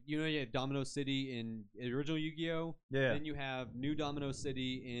have like you have Domino City in the original Yu-Gi-Oh. Yeah. Then you have New Domino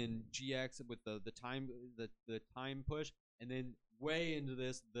City in GX with the time push, and then way into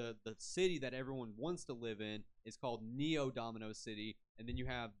this the city that everyone wants to live in is called Neo Domino City, and then you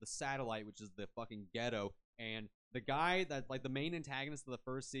have the satellite, which is the fucking ghetto, and The guy that like the main antagonist of the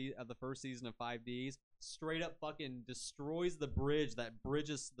first season of 5Ds straight up fucking destroys the bridge that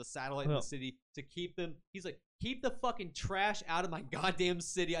bridges the satellite in the city to keep them. He's like, keep the fucking trash out of my goddamn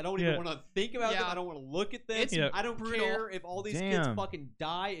city. I don't even want to think about them. I don't want to look at them. I don't care if all these kids fucking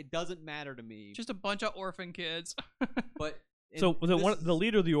die. It doesn't matter to me. Just a bunch of orphan kids. But so the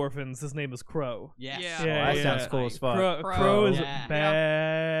leader of the orphans, his name is Crow. Yes. Yeah. That sounds cool as fuck. Crow is Yeah.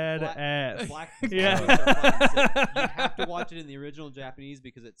 badass. Black Yeah. are fucking sick. You have to watch it in the original Japanese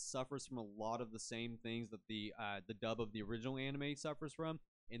because it suffers from a lot of the same things that the dub of the original anime suffers from.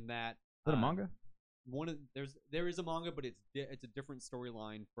 In that, Is that a manga? There is a manga, but it's a different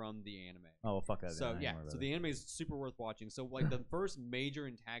storyline from the anime. Oh, well, fuck that. So so the anime is super worth watching. So like the first major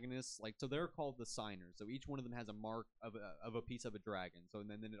antagonists, like so they're called the signers. So each one of them has a mark of a piece of a dragon. So and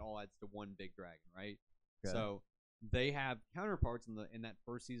then it all adds to one big dragon, right? Okay. So they have counterparts in that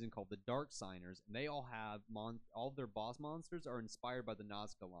first season called the Dark Signers, and they all have all of their boss monsters are inspired by the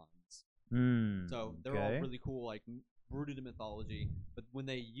Nazca lines. So they're all really cool, like rooted in mythology. But when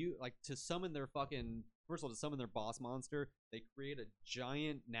they to summon their fucking first of all to summon their boss monster, they create a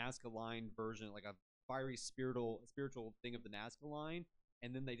giant Nazca line version, like a fiery spiritual thing of the Nazca line.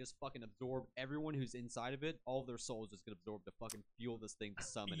 And then they just fucking absorb everyone who's inside of it. All of their souls just get absorbed to fucking fuel this thing to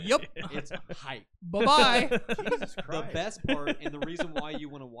summon it. Yep. It's hype. Bye-bye. Jesus Christ. The best part, and the reason why you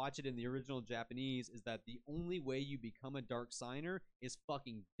want to watch it in the original Japanese, is that the only way you become a Dark Signer is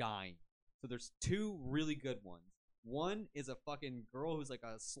fucking dying. So there's two really good ones. One is a fucking girl who's like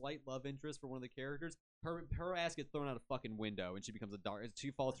a slight love interest for one of the characters. Her ass gets thrown out a fucking window, and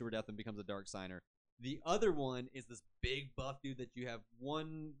she falls to her death and becomes a Dark Signer. The other one is this big buff dude that you have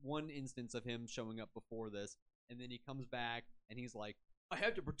one instance of him showing up before this, and then he comes back and he's like, I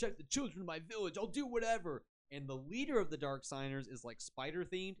have to protect the children of my village. I'll do whatever. And the leader of the Dark Signers is like spider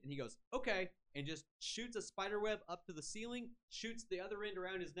themed, and he goes, okay, and just shoots a spider web up to the ceiling, shoots the other end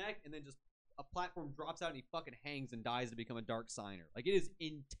around his neck, and then just a platform drops out and he fucking hangs and dies to become a Dark Signer. Like, it is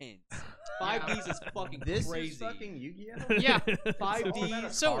intense. 5Ds is fucking This crazy. is fucking Yu-Gi-Oh? Yeah.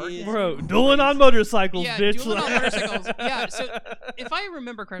 5Ds So- is Bro, dueling on motorcycles, Yeah, bitch. dueling on motorcycles. Yeah, so if I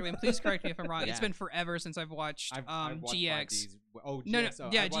remember correctly, and please correct me if I'm wrong, it's Yeah. been forever since I've watched I've watched GX. 5Ds. Oh, No,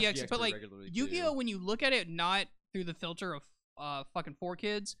 GX. yeah, I watch GX. But pretty like regularly, Yu-Gi-Oh, too. when you look at it not through the filter of fucking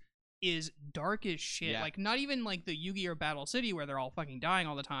 4Kids, is dark as shit. Yeah. Like not even like the Yu-Gi-Oh Battle City where they're all fucking dying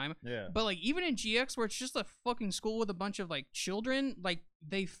all the time. Yeah. But like even in GX where it's just a fucking school with a bunch of like children, like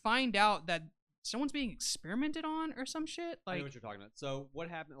they find out that someone's being experimented on or some shit. I know Like what you're talking about. So what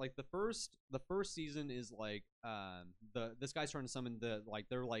happened? Like the first season is like this guy's trying to summon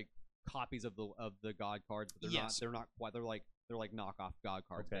they're like copies of the god cards, but they're not quite. They're like knockoff god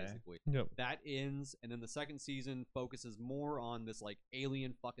cards basically. Yep. That ends, and then the second season focuses more on this like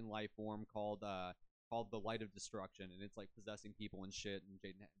alien fucking life form called the Light of Destruction, and it's like possessing people and shit. And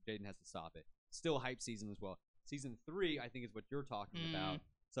Jaden has to stop it. Still a hype season as well. Season 3, I think, is what you're talking about.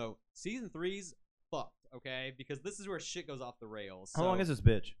 So season 3's fucked, okay? Because this is where shit goes off the rails. How long is this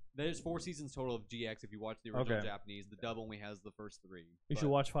bitch? There's 4 seasons total of GX if you watch the original Japanese. The dub only has the first 3. You should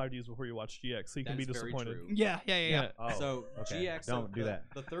watch 5Ds before you watch GX, so you can be That's very disappointed. true. yeah. Oh, So okay. GX, Don't do that.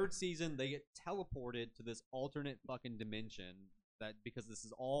 The third season, they get teleported to this alternate fucking dimension because this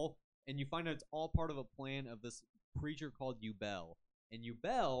is all, and you find out it's all part of a plan of this creature called Yubel. And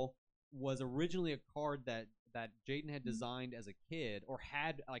Yubel was originally a card that Jaden had designed as a kid, or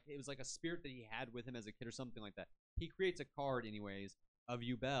had, like, it was like a spirit that he had with him as a kid or something like that. He creates a card anyways of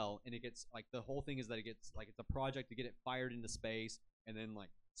Yubel, and it gets, like, the whole thing is that it gets, like, it's a project to get it fired into space, and then, like,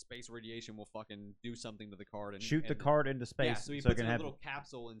 space radiation will fucking do something to the card and Shoot the card into space. yeah, so he it puts can it in a have little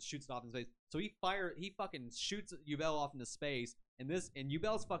capsule and shoots it off in space. So he fucking shoots Yubel off into space, and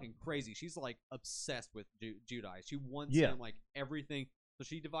Yubel's fucking crazy. She's like obsessed with Judai. She wants him like everything. So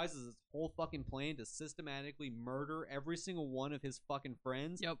she devises this whole fucking plan to systematically murder every single one of his fucking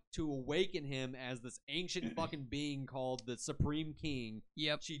friends to awaken him as this ancient fucking being called the Supreme King.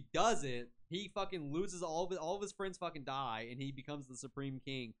 Yep. She does it. He fucking loses all of his friends fucking die, and he becomes the Supreme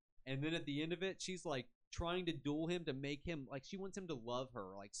King. And then at the end of it, she's like trying to duel him to make him, like, she wants him to love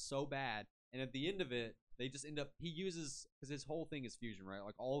her like so bad. And at the end of it, they just end up, he uses, because his whole thing is fusion, right?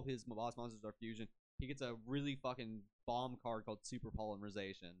 Like all of his boss monsters are fusion. He gets a really fucking bomb card called Super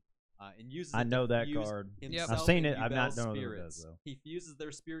Polymerization, and uses. I it know to that fuse card. himself I've seen and it. I've not Yubel's known what it spirits. does though. He fuses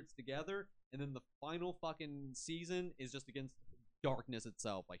their spirits together, and then the final fucking season is just against darkness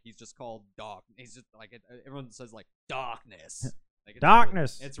itself. Like he's just called Dark. He's just like everyone says like darkness. Like,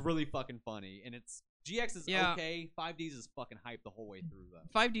 Darkness. It's really fucking funny, and it's GX is Yeah. okay. 5Ds is fucking hype the whole way through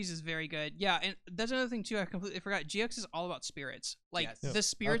though. 5Ds is very good. Yeah, and that's another thing too. I completely forgot. GX is all about spirits. Like Yes. Yep. the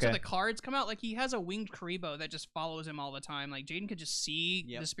spirits of Okay. the cards come out. Like he has a winged Karibo that just follows him all the time. Like Jaden could just see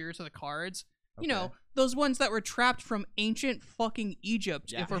Yep. the spirits of the cards. Okay. You know, those ones that were trapped from ancient fucking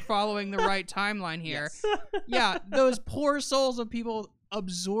Egypt. Yeah. If we're following the right timeline here. Yes. Yeah, those poor souls of people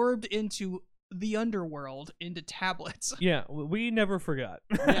absorbed into the underworld into tablets. Yeah, we never forgot.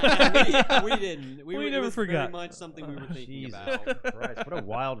 We didn't. We it never was forgot. Very much something we were thinking Jesus about. Christ, what a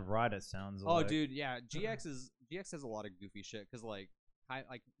wild ride it sounds Oh, like. dude, yeah. GX has a lot of goofy shit because like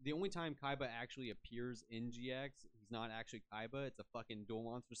the only time Kaiba actually appears in GX, he's not actually Kaiba. It's a fucking dual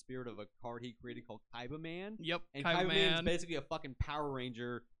monster spirit of a card he created called Kaiba Man. Yep, And Kaiba Kaiba Man's Man. basically a fucking Power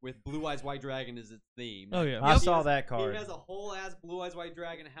Ranger with Blue Eyes White Dragon as its theme. Oh, yeah. I He saw has- that card. He has a whole ass Blue Eyes White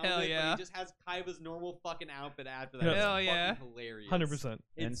Dragon helmet, Hell but yeah. he just has Kaiba's normal fucking outfit after that. Yep. It's Hell fucking yeah. hilarious. 100%.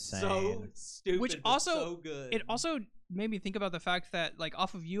 It's so Insane. stupid, Which but also- so good. It also made me think about the fact that like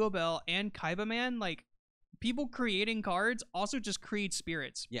off of Yugioh and Kaiba Man, like people creating cards also just create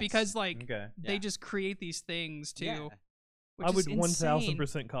spirits Yes. because like Okay. they Yeah. just create these things too. Yeah. Which I is would insane.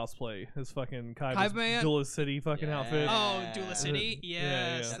 1000% cosplay his fucking Kaiba Kaiba's Man? Duelist City fucking Yeah. outfit. Oh, Yeah. Duelicity? Yeah,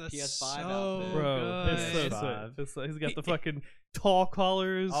 yeah. Yes, That that's PS5 so outfit. Bro, good. it's so PS5. sick. He's got the fucking tall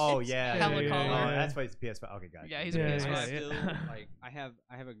collars. Oh It's yeah, hella yeah, color. Oh, that's why it's PS5. Okay, got it. Yeah, he's a Yeah, PS5. yeah, Still, yeah. like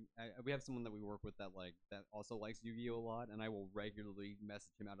we have someone that we work with that also likes Yu-Gi-Oh a lot, and I will regularly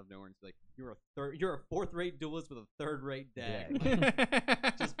message him out of nowhere and be like, "You're a fourth-rate duelist with a third-rate deck."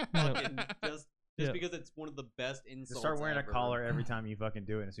 Like, just fucking just Yeah. because it's one of the best insults. Just start wearing ever. a collar every time you fucking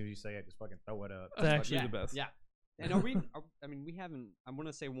do it. And as soon as you say it, just fucking throw it up. It's actually Yeah, the best. Yeah. And I mean, we haven't. I want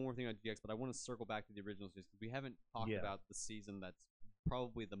to say one more thing on GX, but I want to circle back to the originals just because we haven't talked Yeah. about the season that's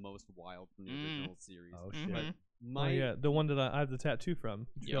probably the most wild from the original series. Oh Mhm. shit. But Oh, my yeah, the one that I have the tattoo from.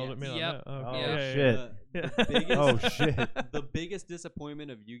 Yeah. Y'all may not Yep. know. Oh, Yeah. shit. The biggest, Oh shit. the biggest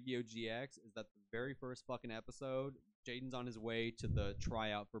disappointment of Yu-Gi-Oh! GX is that the very first fucking episode, Jaden's on his way to the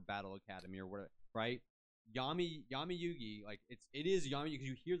tryout for Battle Academy or whatever, right? Yami Yugi, like it is Yami because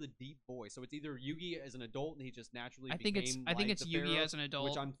you hear the deep voice. So it's either Yugi as an adult and he just naturally I think it's became I think like it's the Yugi Pharaoh, as an adult.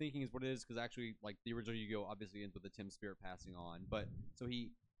 which I'm thinking is what it is because actually like the original Yu-Gi-Oh! Obviously ends with the Tim Spirit passing on, but so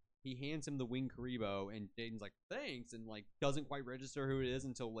he hands him the Wing Karibo and Jaden's like thanks and like doesn't quite register who it is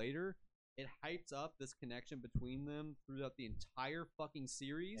until later. It hypes up this connection between them throughout the entire fucking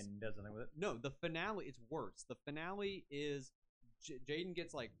series. And does nothing with it. No, the finale, it's worse. The finale is Jaden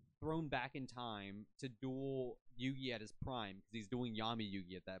gets like thrown back in time to duel Yugi at his prime because he's doing Yami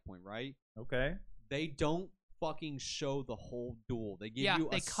Yugi at that point, right? Okay. They don't fucking show the whole duel. They give Yeah, you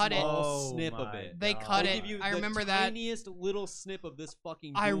they a cut it. small Oh snip of my it. They God. cut They'll it. give you I the remember that. tiniest little snip of this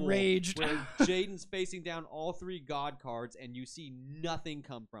fucking duel I raged. where Jaden's facing down all three god cards and you see nothing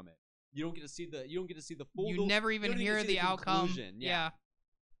come from it. You don't get to see the full You duel. never even don't hear see the outcome. conclusion. Yeah.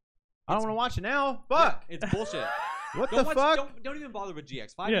 I don't want to watch it now. Yeah, Fuck. it's bullshit. What Don't the watch, fuck? Don't even bother with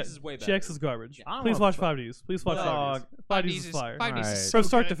GX. 5Ds Yeah, is way better. GX is garbage. Yeah. I don't Please wanna watch fu- 5Ds. Please watch Dog. 5Ds. 5Ds is fire. 5Ds Alright. is From so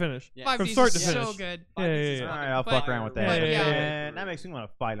start good. to finish. Yeah. 5Ds From is start to so finish. good. 5Ds is Yeah, yeah, All fucking right, I'll But- fuck around with that. but yeah. Man, that makes me want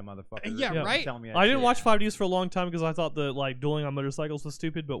to fight a motherfucker. Yeah, Yeah. right. Tell me that I didn't shit. watch 5Ds for a long time because I thought the like dueling on motorcycles was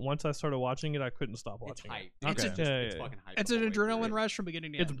stupid, but once I started watching it, I couldn't stop It's watching hype. it. Okay. It's, Yeah, it's yeah, fucking hype. It's the an whole way through. adrenaline rush from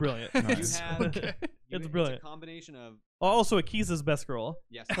beginning to It's end. brilliant. You Nice. have, Okay. It's it's brilliant. a combination of Also, Akiza's best girl.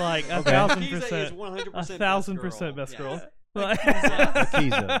 yes, Like a Okay. 1000%. 100% 1000% best girl. Yes. Like-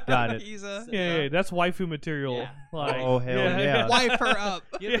 Akiza. Got it. Akiza. yeah, that's waifu material. Yeah. Like, Oh, hell yeah. Wipe her up.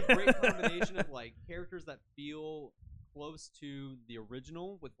 You have a great combination of like characters that feel close to the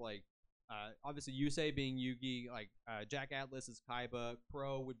original, with like obviously Yusei being Yugi, like Jack Atlas is Kaiba,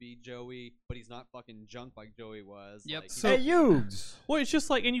 Crow would be Joey, but he's not fucking junk like Joey was. Yep. Like, So- Hey, Yugs. Well, it's just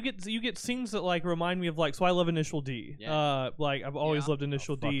like, and you get scenes that like remind me of like, so I love Initial D. Yeah. Like I've always Yeah. loved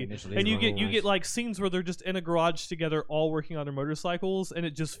Initial fuck, D. Initial D And is you one of get those. like scenes where they're just in a garage together, all working on their motorcycles, and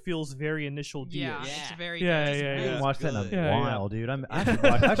it just feels very Initial D. Yeah, Yeah. it's very Yeah, good. yeah, I yeah. haven't watched that in a Good. Yeah, yeah. while, dude. I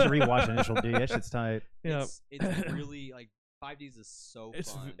should rewatch Initial D. That shit's tight. Yeah, it's really like 5Ds is so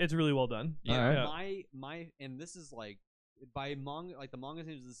fun. it's really well done. Yeah, Alright. my and this is like by manga, like the manga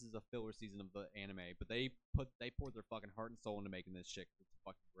seems this is a filler season of the anime, but they poured their fucking heart and soul into making this shit. It's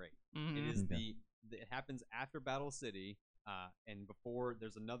fucking great. Mhm. It is Okay. it happens after Battle City, and before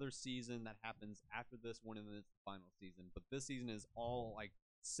there's another season that happens after this one, and then it's the final season. But this season is all like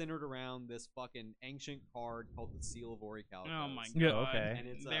centered around this fucking ancient card called the Seal of Orichalcos. Oh my god. Yeah, okay. And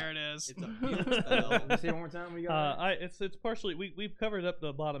it's there it is. it's a field spell. Let me see it one more time. We got It's partially we've covered up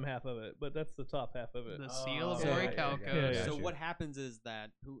the bottom half of it, but that's the top half of it. The Seal of Oh, yeah, Orichalcos. yeah, yeah. So what happens is that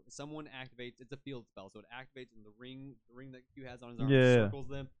someone activates. It's a field spell, so it activates, and the ring that Q has on his arm Yeah. circles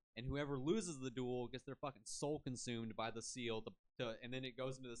them. and whoever loses the duel gets their fucking soul consumed by the seal. And then it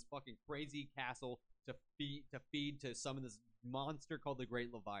goes into this fucking crazy castle to feed to summon this monster called the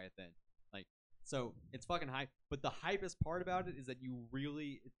Great Leviathan. Like, so it's fucking hype. But the hypest part about it is that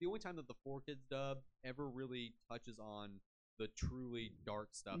it's the only time that the 4Kids dub ever really touches on the truly dark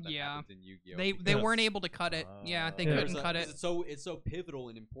stuff that happens in Yu-Gi-Oh! They weren't able to cut it. They couldn't cut it. It's so pivotal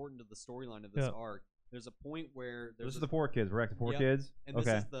and important to the storyline of this arc. There's a point where this is the 4Kids. We're at the 4Kids. And this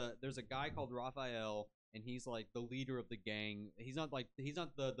is there's a guy called Raphael, and he's like the leader of the gang. He's not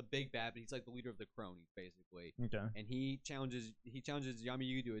the big bad, but he's like the leader of the cronies, basically. Okay. And he challenges Yami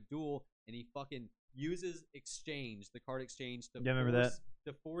Yugi to a duel, and he fucking uses the card exchange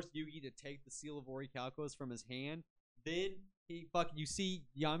to force Yugi to take the Seal of Orichalcos from his hand. Then you see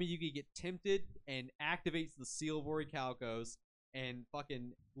Yami Yugi get tempted and activates the Seal of Orichalcos and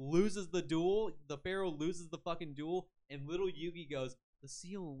fucking loses the duel. The Pharaoh loses the fucking duel, and little Yugi goes, "The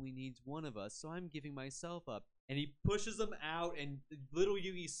seal only needs one of us, so I'm giving myself up." And he pushes him out, and little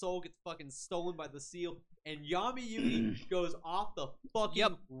Yugi's soul gets fucking stolen by the seal, and Yami Yugi goes off the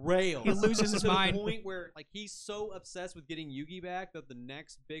fucking rails. He loses his mind. To the point where like he's so obsessed with getting Yugi back that the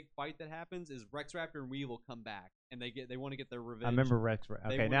next big fight that happens is Rex Raptor and Weevil come back, and they want to get their revenge. I remember Rex.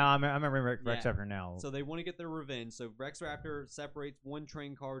 Okay, now I remember Rex Raptor now. So they want to get their revenge. So Rex Raptor separates one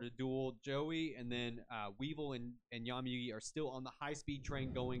train car to duel Joey, and then Weevil and Yami Yugi are still on the high-speed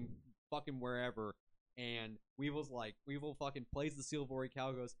train going fucking wherever. And Weevil fucking plays the Seal of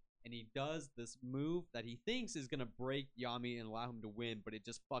Orichalcos, and he does this move that he thinks is gonna break Yami and allow him to win, but it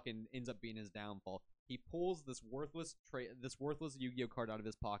just fucking ends up being his downfall. He pulls this worthless Yu-Gi-Oh card out of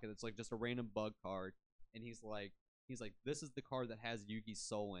his pocket. It's like just a random bug card, and he's like, this is the card that has Yugi's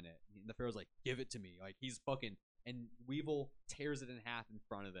soul in it. And the Pharaoh's like, give it to me. Like and Weevil tears it in half in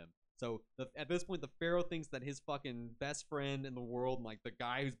front of him. So at this point, the Pharaoh thinks that his fucking best friend in the world, and like the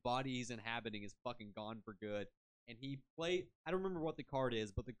guy whose body he's inhabiting, is fucking gone for good. And I don't remember what the card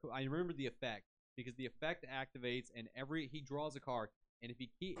is, but I remember the effect, because the effect activates, and he draws a card, and if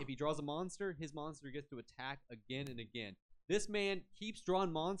he draws a monster, his monster gets to attack again and again. This man keeps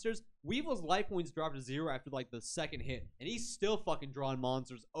drawing monsters. Weevil's life points drop to 0 after like the second hit, and he's still fucking drawing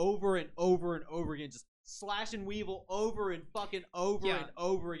monsters over and over and over again, just slashing Weevil over and fucking over and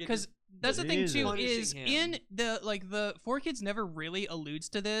over again. Because that's the thing too, is in the 4Kids never really alludes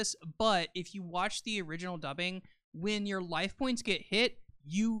to this, but if you watch the original dubbing, when your life points get hit,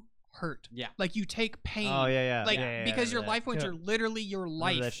 you hurt. Yeah. Like you take pain. Oh yeah. Like because your life points are literally your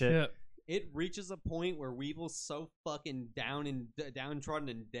life. That shit. It reaches a point where Weevil's so fucking downtrodden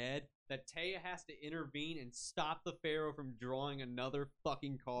and dead that Taya has to intervene and stop the Pharaoh from drawing another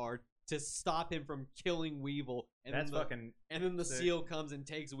fucking card to stop him from killing Weevil. And then the seal comes and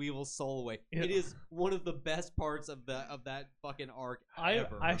takes Weevil's soul away. Yeah. It is one of the best parts of that fucking arc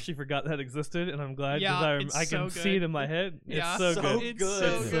ever. I actually forgot that existed, and I'm glad because I can see it in my head. Yeah, it's so good. It's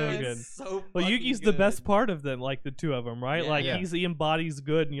so good. It's so well, Yugi's good. The best part of them, like the two of them, right? Yeah, he embodies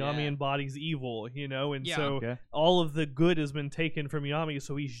good, and Yami embodies evil, and so all of the good has been taken from Yami,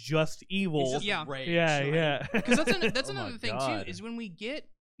 so he's just evil. He's just rage, Because that's another thing too, is when we get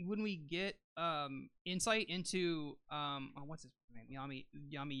insight into what's his name,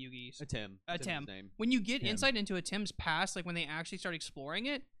 Yami Yugi's Atem. When you get insight into Atem's past, like when they actually start exploring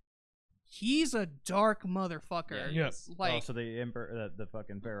it, he's a dark motherfucker. Yes. Like so the emperor, the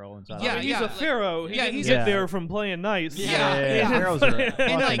fucking Pharaoh inside. Yeah, he's a Pharaoh. He didn't he's get there from playing nice. Pharaohs are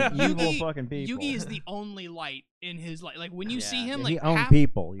fucking evil fucking people. Yugi is the only light in his light. Like when you see him, like he owned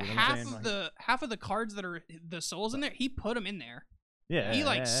people. You know half of the cards that are the souls in there, he put them in there. Yeah,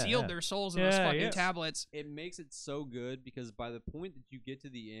 he sealed their souls in those fucking tablets. It makes it so good because by the point that you get to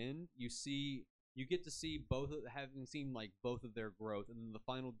the end, you get to see having seen like both of their growth, and then the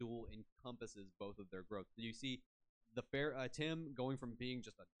final duel encompasses both of their growth. So you see the Tim going from being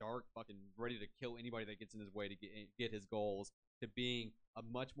just a dark fucking ready to kill anybody that gets in his way to get his goals, to being a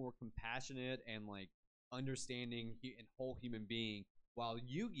much more compassionate and like understanding and whole human being, while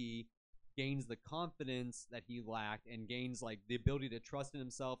Yugi gains the confidence that he lacked and gains like the ability to trust in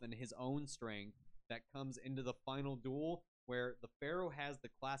himself and his own strength that comes into the final duel, where the Pharaoh has the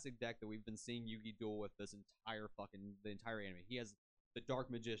classic deck that we've been seeing Yugi duel with the entire anime. He has the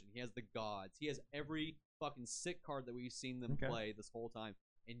Dark Magician, he has the Gods, he has every fucking sick card that we've seen them play this whole time.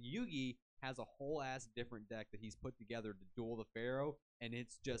 And Yugi has a whole ass different deck that he's put together to duel the Pharaoh, and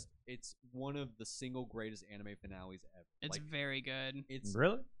it's one of the single greatest anime finales ever. It's very good. It's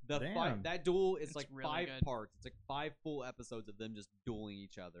really that duel is like really 5 good. parts. It's like 5 full episodes of them just dueling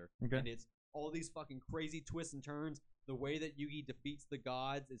each other, and it's all these fucking crazy twists and turns. the way that Yugi defeats the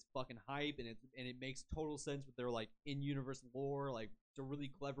gods is fucking hype, and it makes total sense with their like in-universe lore. Like it's a really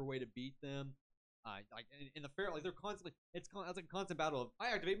clever way to beat them. Like in the fair, like they're constantly it's like a constant battle of I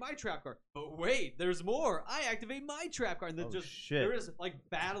activate my trap card, but wait, there's more. I activate my trap card, and they're just like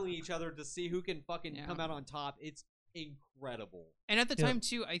battling each other to see who can fucking come out on top. It's incredible. And at the time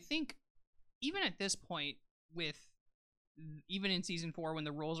too, I think even at this point, with even in season 4 when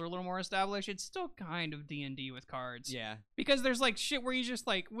the rules are a little more established, it's still kind of D&D with cards. Yeah, because there's like shit where you just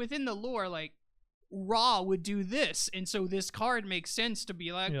like within the lore, like Ra would do this, and so this card makes sense to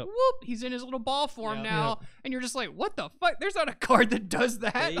be like, whoop, he's in his little ball form now, and you're just like, what the fuck? There's not a card that does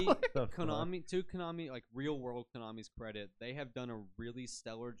that. Konami, to Konami, like real world Konami's credit, they have done a really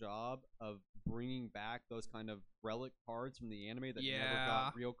stellar job of bringing back those kind of relic cards from the anime that never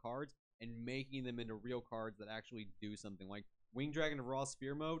got real cards and making them into real cards that actually do something. Like Wing Dragon of Raw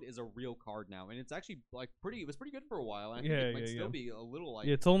Sphere Mode is a real card now, and it's actually like it was pretty good for a while. And I think it might still be a little like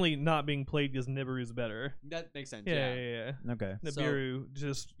it's only not being played because Nibiru's better. That makes sense. Yeah. Okay. Nibiru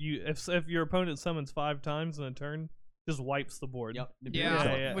just if your opponent summons 5 times in a turn, just wipes the board.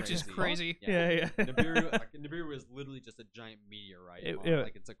 Yep. Which is crazy. Yeah. Nibiru is literally just a giant meteorite.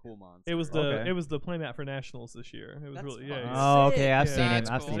 Like it's a cool monster. It was the playmat for Nationals this year. It was That's really Oh, okay, I've seen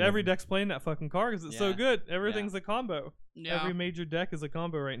it. I've seen every deck's playing that fucking card because it's so good. Everything's a combo. Yeah. Every major deck is a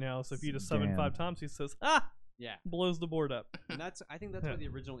combo right now. So if you just summon 5 times, he says, blows the board up. And I think that's why the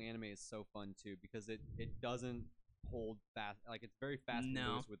original anime is so fun too, because it doesn't hold fast. Like it's very fast and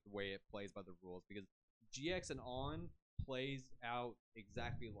loose with the way it plays by the rules, because GX and On plays out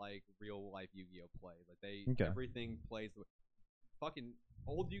exactly like real life Yu-Gi-Oh play. Like everything plays the fucking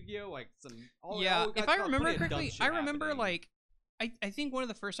old Yu-Gi-Oh, like some if I remember correctly, I remember like I think one of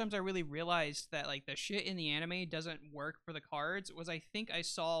the first times I really realized that like the shit in the anime doesn't work for the cards was I think I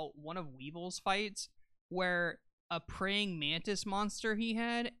saw one of Weevil's fights where a praying mantis monster he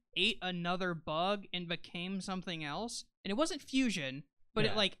had ate another bug and became something else, and it wasn't fusion, but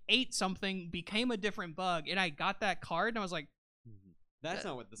it like ate something, became a different bug, and I got that card, and I was like, that's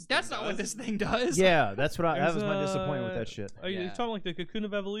not what this. That's not what this thing does. Yeah, that's what that was my disappointment with that shit. Are you talking like the Cocoon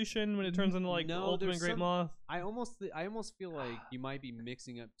of Evolution when it turns into like Ultimate Great Moth? I almost feel like you might be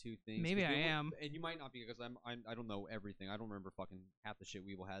mixing up two things. Maybe I am, and you might not be, because I don't know everything. I don't remember fucking half the shit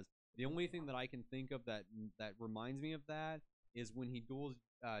Weevil has. The only thing that I can think of that reminds me of that is when he duels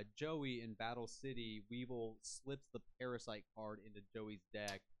Joey in Battle City. Weevil slips the Parasite card into Joey's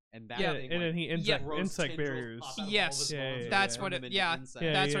deck. And that thing, and then he insect barriers. Yes, that's what it.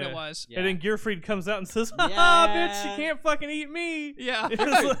 That's what it was. And then Gearfried comes out and says, "Ha, bitch, you can't fucking eat me." Yeah,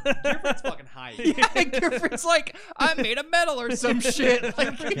 Gearfried's fucking hype. Yeah, Gearfried's like, I made a medal or some shit.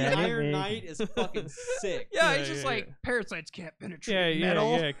 Like, the Iron Knight is fucking sick. Yeah, he's just like, parasites can't penetrate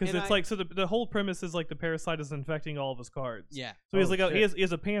metal. Yeah, because it's like, so the whole premise is like the parasite is infecting all of his cards. Yeah. So he's like, he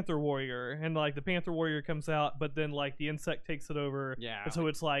has a Panther Warrior, and like the Panther Warrior comes out, but then like the insect takes it over. Yeah. And so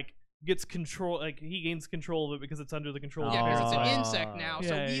it's like gets control, like he gains control of it because it's under the control of because it's an parasite. insect now,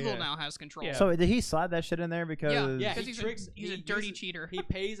 so Weevil now has control. So did he slide that shit in there because he's a dirty cheater. He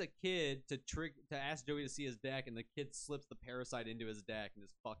pays a kid to ask Joey to see his deck, and the kid slips the parasite into his deck and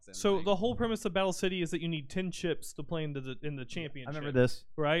just fucks him. So the whole premise of Battle City is that you need 10 chips to play in the championship. I remember this.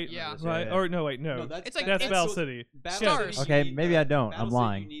 Right? Yeah. Right? Or no, wait, no. It's like that's Battle City. Stars. Okay, maybe I don't. I'm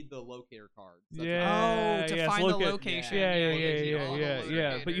lying. You need the locator cards. To find the location.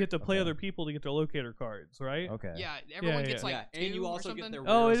 Yeah. But you have to play other people to get their locator cards, right? Okay. Yeah, everyone gets like 2 and you also or get their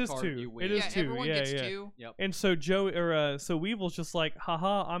it is card 2. you win. It is 2. Everyone gets 2. Yep. And so so Weevil's just like,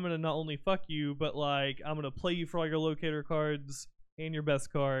 haha, I'm gonna not only fuck you, but like I'm gonna play you for all your locator cards and your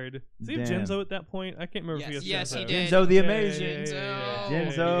best card. Does he have Genzo at that point? I can't remember if he has Yes, Genzo. he did. Genzo the Amazing.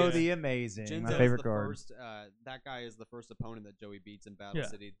 Genzo the Amazing. Genzo's my favorite card. That guy is the first opponent that Joey beats in Battle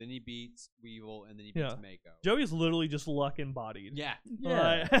City. Then he beats Weevil, and then he beats Mako. Joey's literally just luck embodied. Yeah.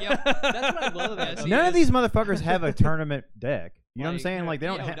 Yep. That's what I love about it. None of these motherfuckers have a tournament deck. You know what I'm saying? Like they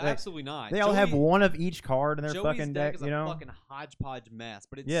don't have absolutely not. They all have one of each card in their fucking deck. Is you know, a fucking hodgepodge mess,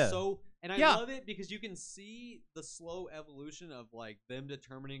 but it's so. And I love it because you can see the slow evolution of like them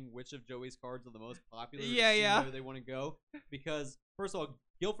determining which of Joey's cards are the most popular. Where they want to go. Because first of all,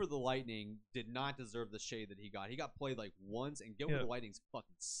 Guilford the Lightning did not deserve the shade that he got. He got played like once, and Guilford the Lightning's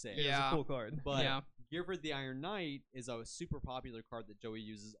fucking sick. Yeah, it's a cool card. But Guilford the Iron Knight is a super popular card that Joey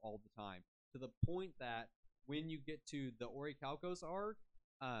uses all the time, to the point that when you get to the Orichalcos arc,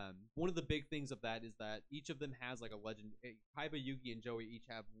 one of the big things of that is that each of them has like a legend. Kaiba, Yugi, and Joey each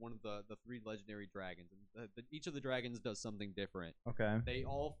have one of the 3 legendary dragons, and each of the dragons does something different. Okay. They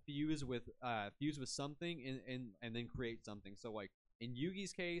all fuse with something and then create something. So like In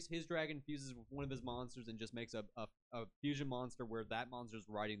Yugi's case, his dragon fuses with one of his monsters and just makes a fusion monster where that monster's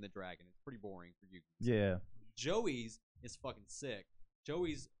riding the dragon. It's pretty boring for Yugi's. Yeah. Joey's is fucking sick.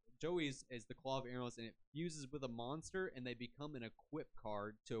 Joey's is the Claw of Arrows, and it fuses with a monster, and they become an equip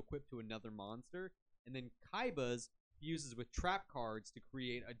card to equip to another monster. And then Kaiba's fuses with trap cards to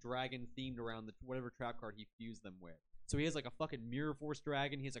create a dragon themed around whatever trap card he fused them with. So he has like a fucking Mirror Force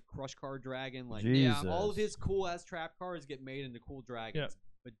dragon. He has a Crush Card dragon. Like Jesus. all of his cool ass trap cards get made into cool dragons. Yeah.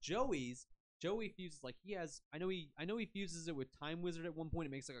 But Joey fuses like he has. I know he fuses it with Time Wizard at one point.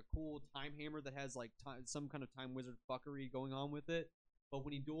 It makes like a cool time hammer that has like some kind of Time Wizard fuckery going on with it. But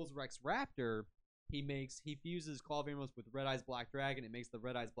when he duels Rex Raptor, he fuses Claw of Emeralds with Red Eyes Black Dragon. It makes the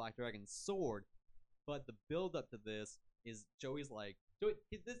Red Eyes Black Dragon sword. But the build up to this is Joey's like,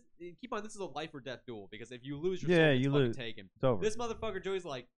 keep on, this is a life or death duel, because if you lose your sword, it's you fucking lose. taken. It's over. This motherfucker Joey's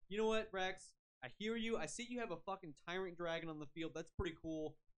like, you know what, Rex? I hear you. I see you have a fucking tyrant dragon on the field. That's pretty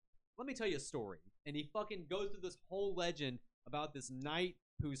cool. Let me tell you a story. And he fucking goes through this whole legend about this knight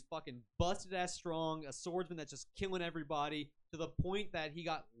who's fucking busted ass strong, a swordsman that's just killing everybody, to the point that he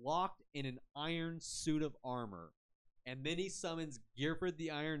got locked in an iron suit of armor. And then he summons Gearford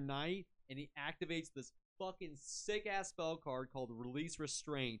the Iron Knight, and he activates this fucking sick ass spell card called Release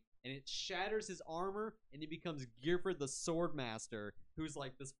Restraint, and it shatters his armor, and he becomes Gearford the Swordmaster, who's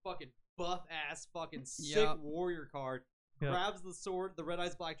like this fucking buff ass fucking sick warrior card. Grabs the sword, the Red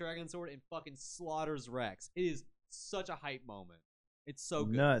Eyes Black Dragon sword, and fucking slaughters Rex. It is such a hype moment. It's so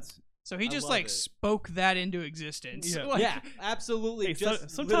good. Nuts. So he just love it. spoke that into existence. Yeah. Like, Yeah, absolutely. Hey, just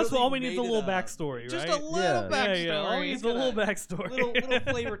sometimes all we need is a made little it backstory, just right? a little backstory. Yeah, all we need is a little backstory. little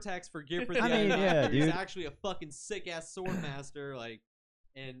flavor text for Gearford the I mean, Iron yeah, Knight. He's dude. actually a fucking sick ass swordmaster, like,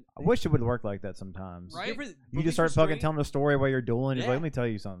 and I wish it would work like that sometimes. Right? Gearford- You just start Release fucking Restraint- telling a story while you're dueling. Just Yeah. like, let me tell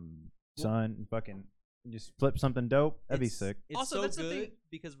you something, son. And fucking just flip something dope. That'd be It's- sick. It's Also, so that's the good thing-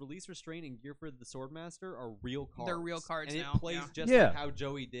 because Release Restraint and Gearford the Swordmaster are real cards. They're real cards and now, it plays yeah. just Yeah. like how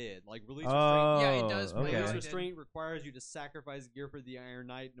Joey did. Like Release Oh, Restraint. Yeah, it does play okay. like Release it Restraint requires you to sacrifice Gearford the Iron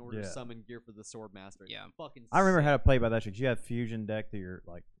Knight in order to Yeah. summon Gearford the Swordmaster. Yeah. It's fucking. I remember sick. how to play by that shit. You have fusion deck to your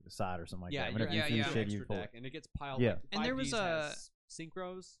like side or something like Yeah, that. Whenever yeah, you fuse yeah. shit, you extra pull deck, it. and it gets piled. Yeah. Like, And there was 5Ds a- has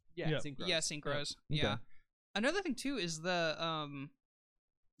synchros. Yeah. synchros. Yeah, synchros. Yeah. Yeah. Okay. Another thing too is the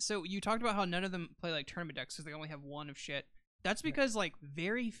so you talked about how none of them play like tournament decks because they only have one of shit. That's because like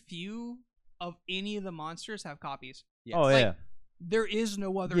very few of any of the monsters have copies. Yes. Oh Like, yeah, There is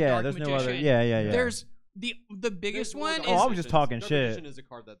no other yeah. Dark there's Magician. no other. Yeah, yeah, yeah. There's the biggest There's one Dark is. Oh, I was just talking Dark shit. Magician is a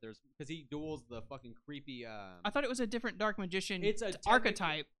card that there's because he duels the fucking creepy. I thought it was a different Dark Magician It's a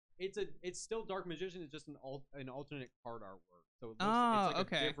archetype. It's still Dark Magician. It's just an alternate card artwork. So it looks, Oh, it's like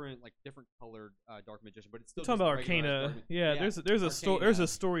okay. a different colored Dark Magician, but it's still Talking just about a regular Arcana, Dark yeah. There's a story. Arcana. There's a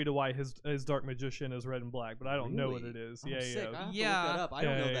story to why his Dark Magician is red and black, but I don't know what Really? it is. Oh, yeah, sick. yeah. I have to Yeah. look that up. I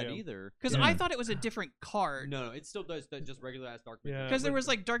don't Yeah, know yeah, that yeah. either. Because Yeah. I thought it was a different card. No, it still does just regular ass Dark Yeah. Magician. Because there But was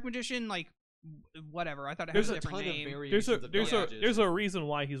like Dark Magician, like whatever. I thought it had There's a a different ton name. of There's variations of Dark Magician. there's a reason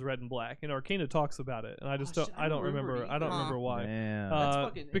why he's red and black, and Arcana talks about it, and I just Oh, don't shit, I don't remember it I don't either. remember why. Man. That's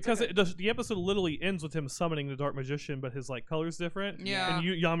fucking- it's because like the episode literally ends with him summoning the Dark Magician, but his like color's different. Yeah. And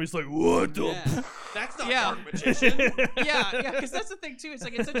Yami's like, what the? Yeah. That's not Yeah. Dark Magician. yeah, because that's the thing too. It's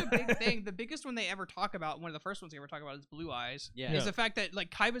like it's such a big thing. The biggest one they ever talk about, one of the first ones they ever talk about, is Blue Eyes. Yeah. Is the fact that like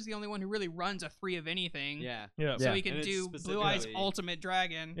Kaiba's the only one who really runs a 3 of anything. Yeah. Yeah. So Yeah. he can And it's do Blue Eyes specifically- Ultimate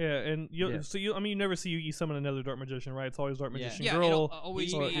Dragon. Yeah, and Yeah. you never see Yugi summon another Dark Magician, right? It's always Dark Yeah. Magician Yeah, girl. it'll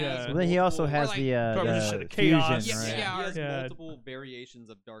always He be. Or- yeah. has Well, then he also multiple- has like- the Dark Yeah. fusion, Magician, Chaos. Yes, right? yeah. He has Yeah. multiple variations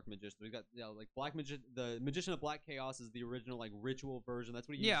of Dark Magician. We've got like Black Magician. The Magician of Black Chaos is the original like ritual version. That's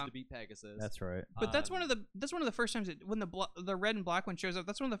what he Yeah. used to beat Pegasus. That's right. But that's one of Um, the first times when the red and black one shows up.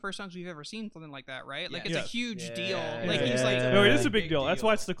 That's one of the first times we've ever seen something like that, right? Like Yes. it's a Yes. huge Yeah. deal. Yeah. Like Yeah. he's like, Yeah. No, it is Yeah. a big deal. That's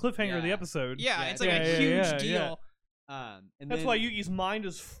why it's the cliffhanger of the Yeah. episode. yeah, Yeah, it's like yeah, a yeah, huge yeah, deal. yeah. And That's then, why Yugi's mind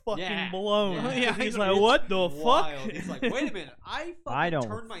is fucking Yeah. blown. Yeah. Yeah, He's it's like, what the wild. fuck? He's like, wait a minute, I fucking don't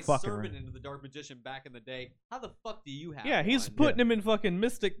turned my fucking servant remember. into the Dark Magician back in the day. How the fuck do you have Yeah, he's one? putting him in fucking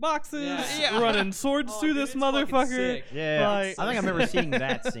mystic boxes, Yeah. running swords Oh, through dude, this it's fucking motherfucker. sick. Yeah, Like- I think I remember seeing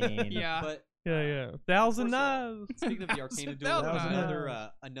that scene. Yeah. But Yeah, yeah. Thousand First of all, knives. speaking of the Arcana duel, That that was was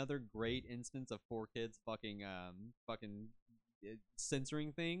another great instance of 4Kids fucking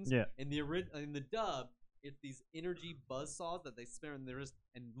censoring things. Yeah. In the dub, it's these energy buzzsaws that they spin in there,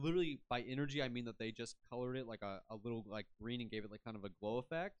 and literally by energy I mean that they just colored it like a little like green and gave it like kind of a glow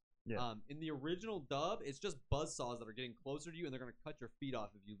effect. Yeah. In the original dub, it's just buzzsaws that are getting closer to you, and they're gonna cut your feet off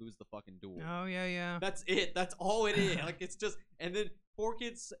if you lose the fucking duel. Oh yeah, yeah. That's it. That's all it is. Like it's just, and then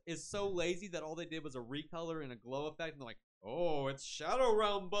 4Kids is so lazy that all they did was a recolor and a glow effect, and they're like, oh, it's Shadow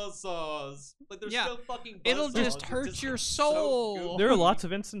Realm buzzsaws. Like they're Yeah. still fucking buzzsaws. It'll just It's hurt just, your like, soul. So There are goofy. lots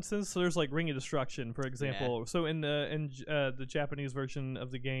of instances. So there's like Ring of Destruction, for example. So in the Japanese version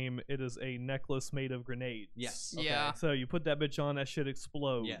of the game, it is a necklace made of grenades. Yes. Yeah. So you put that bitch on, that shit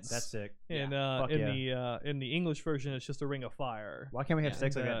explodes. Yes. That's sick. And Fuck in the English version, it's just a ring of fire. Why can't we have Yeah.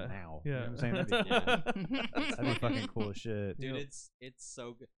 sex like And, that now? yeah. You know what I'm saying? That'd be, that'd be fucking cool as shit. Dude, Yep. it's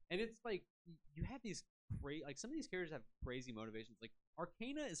so good, and it's like you have these like some of these characters have crazy motivations. Like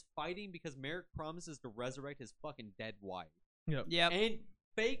Arcana is fighting because Merrick promises to resurrect his fucking dead wife, Yep. and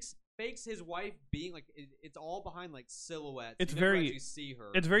fakes his wife being like it's all behind like silhouettes. It's You never very- actually see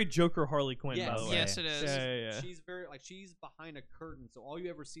her. It's very Joker Harley Quinn, by Yes. the way. Yes, it is. Yeah. She's very like she's behind a curtain, so all you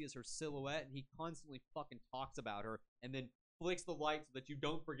ever see is her silhouette, and he constantly fucking talks about her, and then flicks the light so that you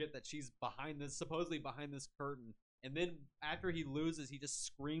don't forget that she's supposedly behind this curtain. And then after he loses, he just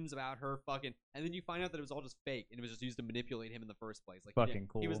screams about her fucking, and then you find out that it was all just fake, and it was just used to manipulate him in the first place. Like Fucking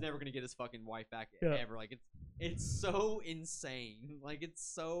he was cool. never gonna get his fucking wife back Yeah. ever. Like it's so insane. Like it's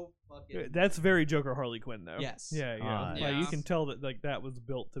so fucking. That's very Joker Harley Quinn, though. Yes. Yeah. Yeah. Like, you Yeah. can tell that like that was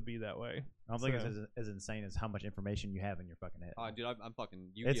built to be that way. I don't think So- it's as insane as how much information you have in your fucking head. Oh, dude, I'm fucking.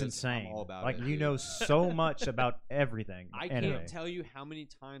 It's Yu-Gi-Oh's- insane. I'm all about like it, you dude. know so much about everything. I anime. can't tell you how many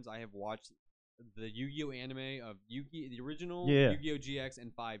times I have watched the Yu-Gi-Oh anime of the original Yeah. Yu-Gi-Oh GX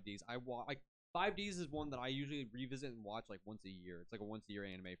and 5Ds. Like 5Ds is one that I usually revisit and watch like once a year. It's like a once a year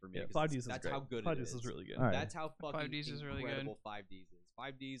anime for me. Yeah, 'cause 5Ds is that's great. how good 5Ds it is. is really good. All right. That's how fucking 5Ds is really good. incredible 5Ds is.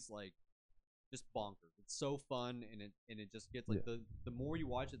 5Ds like just bonkers. It's so fun, and it just gets like the more you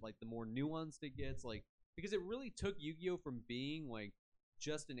watch it, like the more nuanced it gets. Like because it really took Yu-Gi-Oh from being like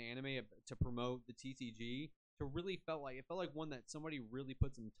just an anime to promote the TCG to really felt like one that somebody really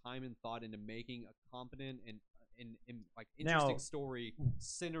put some time and thought into making a competent and like interesting Now- story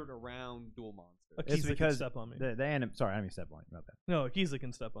centered around Duel Monsters. A It's Akiza can because step on me. the anime. Sorry, I didn't mean to step on you. My bad. No, Akiza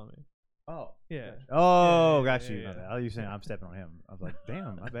can step on me. Oh. Yeah. Oh, Yeah, got yeah, you. yeah. My bad. I was saying I'm stepping on him. I was like,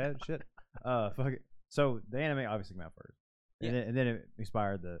 damn, my bad. Shit. Fuck it. So the anime obviously came out first, and then it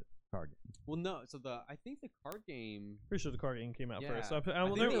inspired the card game. Well, no. So I think the card game. Pretty sure the card game came out Yeah, first. So I think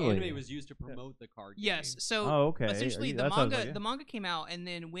the Really? anime was used to promote the card game. Yes. So Oh, okay. essentially That's what I was like, the manga came out, and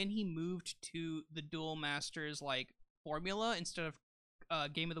then when he moved to the Duel Masters like formula instead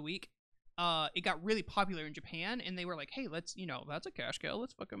of Game of the Week, it got really popular in Japan, and they were like, hey, let's that's a cash cow,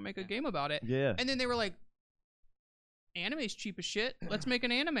 let's fucking make a game about it. Yeah. And then they were like, anime's cheap as shit, let's make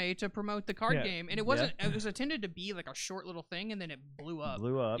an anime to promote the card Yeah. game. And it wasn't it was intended to be like a short little thing, and then it blew up.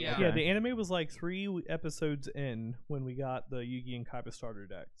 Blew up. Yeah. Okay. Yeah, the anime was like 3 episodes in when we got the Yugi and Kaiba starter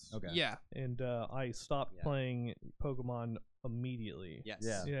decks. Okay. Yeah. And I stopped Yeah. playing Pokemon immediately. Yes.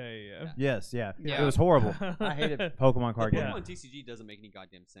 Yeah. Yeah. Yes. Yeah. Yeah. It was horrible. I hated Pokemon The card game. Yeah. Pokemon TCG doesn't make any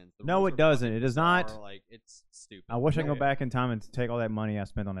goddamn sense. The No, rules it are doesn't. fucking It does not. bizarre, Like it's stupid. I wish I could go Yeah. back in time and take all that money I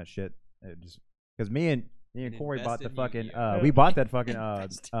spent on that shit. It just because me and And Corey bought invest the in fucking. Yu-Gi-Oh. We bought that fucking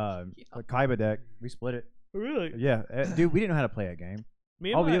Invest in Yu-Gi-Oh. Kaiba deck. We split it. Really? Yeah, dude, we didn't know how to play a game.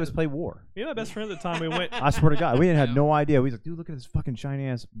 Me All and we my, did was play War. me and my best friend at the time, we went. I swear to God, we didn't have Yeah. no idea. We was like, dude, look at this fucking shiny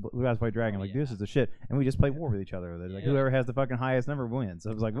ass Blue Eyes White Dragon. Oh, Like, yeah. this is the shit. And we just played War with each other. Like, Yeah. whoever has the fucking highest number wins. So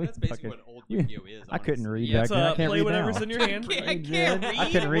it was like, Well, we that's basically fucking. what old we- Yu-Gi-Oh is. I couldn't honestly. read Yeah, back it's, then. I can't play read whatever's now. in your hand. I can't I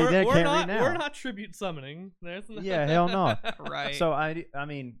read. couldn't read that. We're Can't not, read now. We're not tribute summoning. There's Yeah, hell no. Right. So I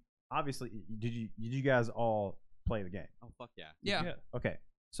mean, obviously, did you guys all play the game? Oh fuck yeah. yeah. Okay,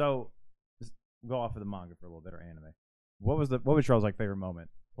 so let's go off of the manga for a little bit or anime. What was y'all's like favorite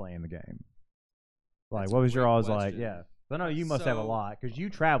moment playing the game? Like, That's what a was your great all's like? question. Yeah, I know you must have a So- lot because you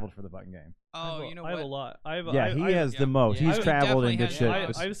traveled for the fucking game. Oh, you know I have a what? lot. I have. Yeah, I, he I, has yeah. the most. Yeah. He's He traveled definitely and did has-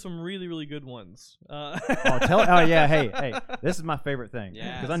 shit. I have some really, really good ones. Oh, yeah, hey, this is my favorite thing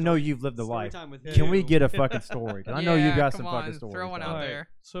Yeah, because I know story- you've lived the Story life. time with Can we you. get a fucking story? 'Cause I know you've Yeah, got some come fucking on, stories. throw one dog. out Alright, there.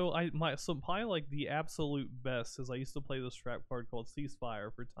 So probably like the absolute best is I used to play this trap card called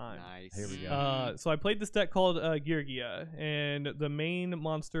Ceasefire for time. Nice. Here we go. So I played this deck called Yugioh, and the main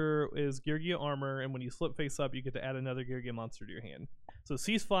monster is Yugioh armor, and when you flip face up, you get to add another Yugioh monster to your hand. So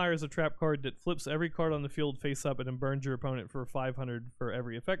Ceasefire is a trap card that flips every card on the field face up and then burns your opponent for 500 for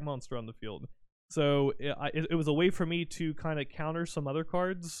every effect monster on the field. So it was a way for me to kind of counter some other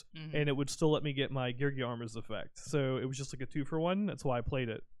cards, Mhm. and it would still let me get my Yugioh armor's effect. So it was just like a 2-for-1. That's why I played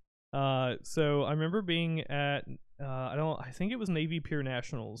it. So I remember being at I think it was Navy Pier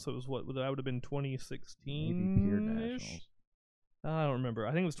Nationals. So it was that would have been 2016. Navy Pier Nationals. I don't remember.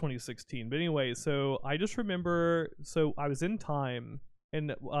 I think it was 2016. But anyway, so I just remember. So I was in time,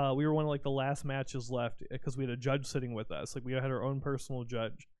 and we were one of like the last matches left because we had a judge sitting with us. Like we had our own personal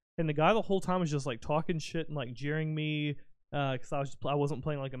judge, and the guy the whole time was just like talking shit and like jeering me. because I wasn't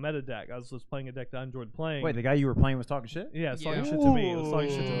playing like a meta deck. I was just playing a deck that I enjoyed playing. Wait, the guy you were playing was talking shit? Yeah, it's Yeah. talking shit to me. It was talking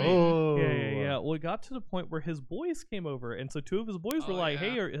shit to me. Oh. Yeah. Well, it got to the point where his boys came over, and so two of his boys were Oh, like,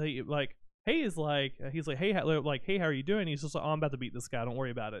 yeah. "Hey, hey is like, he's like, hey, hey, how are you doing?" He's just like, "Oh, I'm about to beat this guy. Don't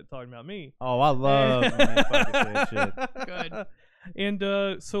worry about it." Talking about me. Oh, I love man, fucking shit. Good.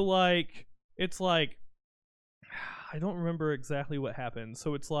 And so like, it's like, I don't remember exactly what happened.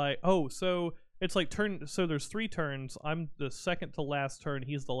 So it's like, so it's like turn. So there's 3 turns. I'm the second to last turn.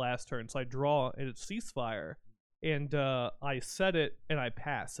 He's the last turn. So I draw, and it's ceasefire, and I set it, and I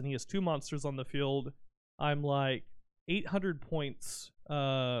pass. And he has 2 monsters on the field. I'm like 800 points.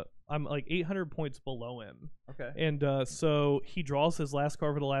 I'm like 800 points below him. Okay. And so he draws his last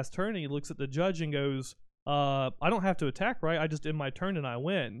card for the last turn, and he looks at the judge and goes, "I don't have to attack, right? I just end my turn and I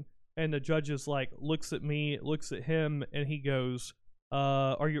win." And the judge is like, looks at me, looks at him, and he goes, what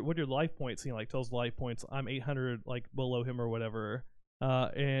are your life points?" And he like tells the life points. I'm 800 like below him or whatever.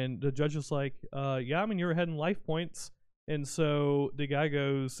 And the judge is like, "Yeah, I mean, you're ahead in life points." And so the guy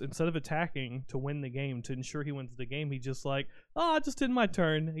goes, instead of attacking to win the game, to ensure he wins the game, he just like, "Oh, I just did my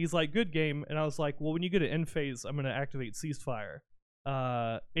turn." He's like, "Good game." And I was like, "Well, when you get to end phase, I'm going to activate ceasefire."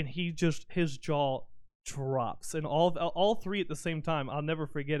 And he just, his jaw drops. And all 3 at the same time, I'll never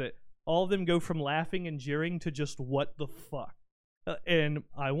forget it. All of them go from laughing and jeering to just, what the fuck? And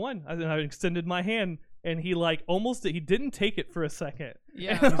I won. I extended my hand, and he like he didn't take it for a second.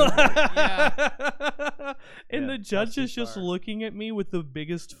 Yeah. Yeah. And Yeah, the judge is that's just fire. looking at me with the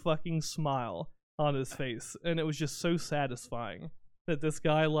biggest fucking smile on his face, and it was just so satisfying that this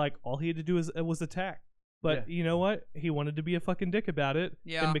guy, like, all he had to do was attack. But you know what? He wanted to be a fucking dick about it.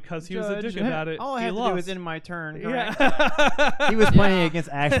 Yeah. And because he was a dick about it, all I he had to lost. do was end my turn. Correct? Yeah. He was playing Yeah. against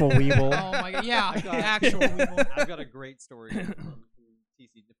actual Weevil. Oh my god. Yeah. I got- Actual people. I've got a great story from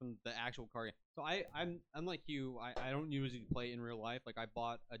TC from the actual card game. So I'm like you. I don't usually play in real life. Like I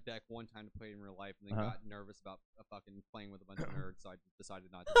bought a deck one time to play in real life, and then got nervous about fucking playing with a bunch of nerds, so I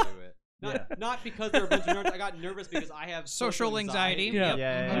decided not to do it. Not because they're a bunch of nerds. I got nervous because I have Social anxiety. Yeah.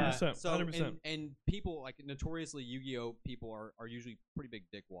 Yeah. 100%. So 100%. and people like notoriously Yu-Gi-Oh people are usually pretty big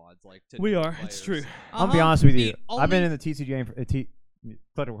dickwads. Like to We new are. It's players. true. I'll be honest with you. The I've been only- in the TCG game for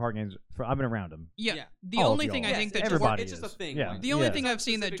collectible card games. I've been around them. Yeah. Yeah. The All of only thing y'all. I think that everybody it's just is. a thing. Yeah. Like, The only Yeah. thing I've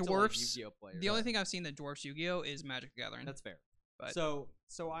seen that specific to, like, dwarfs Yu-Gi-Oh players. the only thing I've seen that dwarfs Yu-Gi-Oh is Magic the Gathering. That's fair. But- So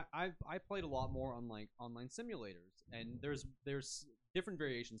I played a lot more on like online simulators, and there's different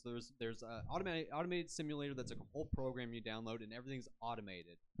variations. There's a automated simulator that's like a whole program you download and everything's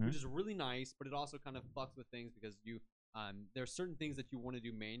automated, which is really nice. But it also kind of fucks with things because there's certain things that you want to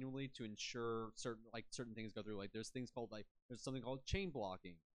do manually to ensure certain things go through. Like there's something called chain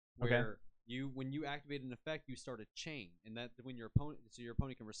blocking, where when you activate an effect, you start a chain, and that when your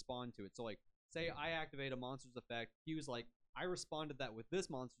opponent can respond to it. So like, say I activate a monster's effect, Hugh's like, I responded that with this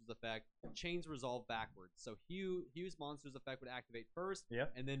monster's effect. Chains resolve backwards. So Hugh's monster's effect would activate first,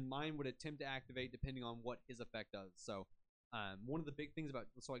 and then mine would attempt to activate depending on what his effect does. So one of the big things about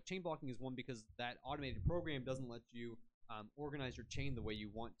like chain blocking is one because that automated program doesn't let you organize your chain the way you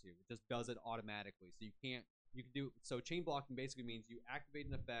want to. It just does it automatically. So you can do so. Chain blocking basically means you activate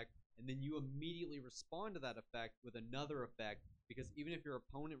an effect and then you immediately respond to that effect with another effect. Because even if your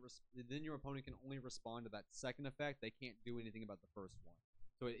opponent can only respond to that second effect, they can't do anything about the first one.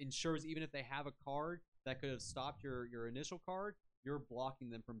 So it ensures even if they have a card that could have stopped your initial card, you're blocking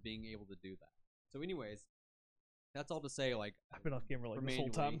them from being able to do that. So anyways, that's all to say, like, I've been off camera like for this whole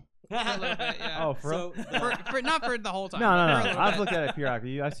manually- time. For a little bit, yeah. Oh, for So real? for not for the whole time. No, but for a no. little I've bit. looked at it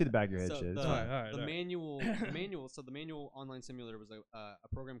periodically. I see the back of your head. So Shit. the, It's fine. Alright, the alright. manual. So the manual online simulator was a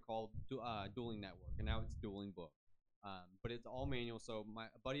program called Dueling Network, and now it's Dueling Book. But it's all manual. So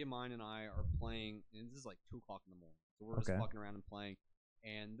a buddy of mine and I are playing, and this is like 2:00 in the morning. So we're just fucking around and playing.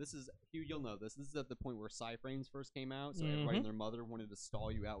 And this is Hugh. You'll know this. This is at the point where Cyframes first came out. So everybody and their mother wanted to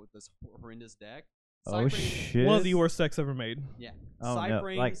stall you out with this horrendous deck. Oh Cyframes- shit! One of the worst decks ever made. Yeah. Oh no!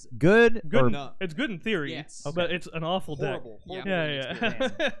 Cyframes. Like good, Good. or No. It's good in theory, Yes. but it's an awful Horrible. deck. Horrible Yeah,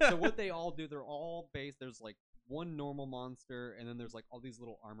 experience. yeah. So what they all do, they're all based. There's like one normal monster, and then there's like all these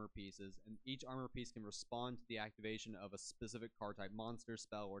little armor pieces, and each armor piece can respond to the activation of a specific card type, monster,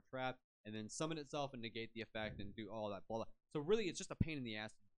 spell, or trap, and then summon itself and negate the effect and do all that. Blah, blah. So really, it's just a pain in the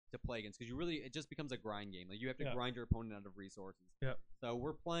ass to play against because it just becomes a grind game. Like you have to grind your opponent out of resources. Yeah. So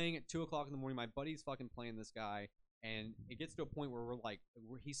we're playing at 2:00 in the morning. My buddy's fucking playing this guy. And it gets to a point where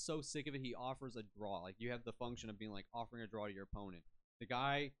he's so sick of it, he offers a draw. Like, you have the function of being, like, offering a draw to your opponent. The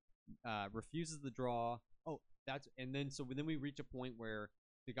guy refuses the draw. And then we reach a point where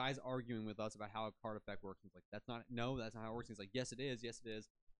the guy's arguing with us about how a card effect works. He's like, that's not how it works. He's like, yes, it is.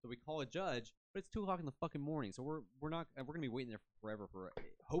 So we call a judge, but it's 2 o'clock in the fucking morning. So we're gonna be waiting there forever for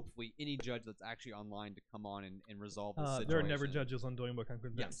hopefully any judge that's actually online to come on and resolve this situation. There are never judges on Doing Book. I'm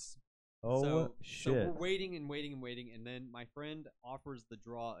convinced. Yes. Oh So shit! we're waiting and waiting and waiting, and then my friend offers the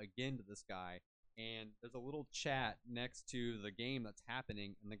draw again to this guy, and there's a little chat next to the game that's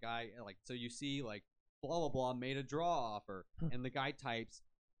happening, and the guy so you see blah blah blah made a draw offer, and the guy types,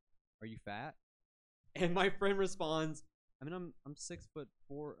 "Are you fat?" And my friend responds, "I mean, I'm 6'4"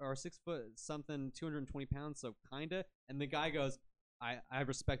 or 6 foot something, 220 pounds, so kinda." And the guy goes, I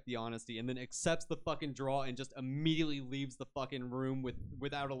respect the honesty, and then accepts the fucking draw and just immediately leaves the fucking room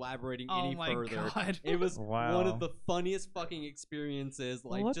without elaborating any further. Oh my god. It was Wow. one of the funniest fucking experiences.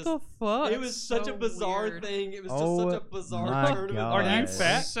 What just the fuck? it was such a so bizarre weird. thing. It was Oh just such a bizarre my tournament. God. Are you That's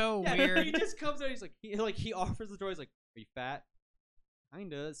fat? So Yeah, weird. he just comes out. He's he offers the draw. He's like, "Are you fat?"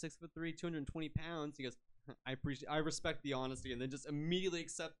 Kinda. 6'3", 220 pounds. He goes, I respect the honesty, and then just immediately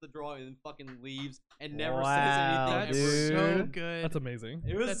accepts the draw and then fucking leaves and never Wow, says anything dude. ever. So good. That's amazing.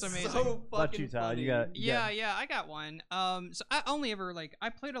 It was That's amazing. so What about fucking you, Todd? funny. You got Yeah, I got one. So I only ever I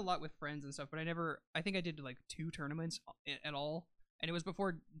played a lot with friends and stuff, but I think I did 2 tournaments at all, and it was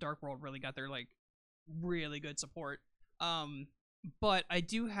before Dark World really got their really good support. But I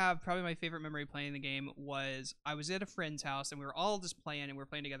do have probably my favorite memory playing the game was I was at a friend's house and we were all just playing and we were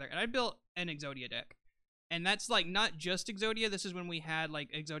playing together, and I built an Exodia deck. And that's not just Exodia. This is when we had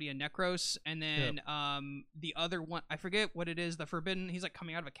Exodia Necros, and then the other one, I forget what it is, the Forbidden, he's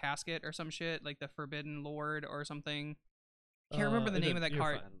coming out of a casket or some shit, the Forbidden Lord or something. Can't remember the name of that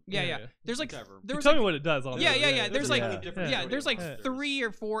card. fine. Yeah. Yeah. There's Whichever. there was Tell me what it does. Yeah. There's Yeah. there's monsters. 3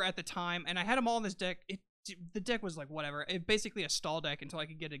 or 4 at the time, and I had them all in this deck. The deck was whatever. It basically a stall deck until I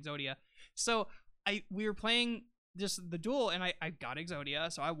could get Exodia. So we were playing just the duel, and I got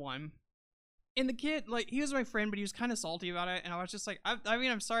Exodia, so I won. And the kid, he was my friend, but he was kind of salty about it, and I was just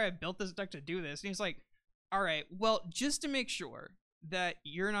I'm sorry I built this deck to do this. And he's like, all right, well, just to make sure that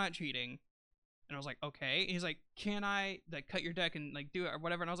you're not cheating. And I was like, okay. And he's like, can I cut your deck and do it or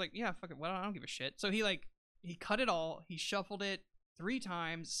whatever? And I was like, yeah, fuck it, well, I don't give a shit. So he cut it all, he shuffled it 3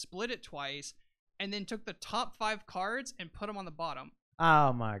 times, split it twice, and then took the top 5 cards and put them on the bottom.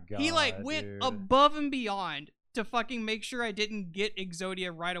 Oh my god! He went dude. above and beyond to fucking make sure I didn't get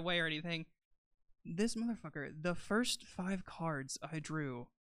Exodia right away or anything. This motherfucker, the first 5 cards I drew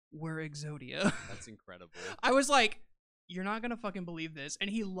were Exodia. That's incredible. I was like, you're not gonna fucking believe this. And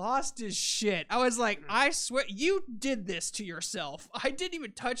he lost his shit. I was like, I swear, you did this to yourself. I didn't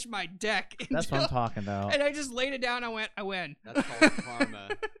even touch my deck. That's what I'm talking about. And I just laid it down. I win. That's called karma.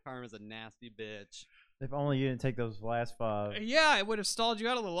 Karma's a nasty bitch. If only you didn't take those last 5. Yeah, it would have stalled you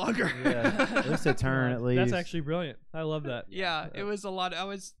out a little longer. Yeah, at least a turn at least. That's actually brilliant. I love that. Yeah, it was a lot.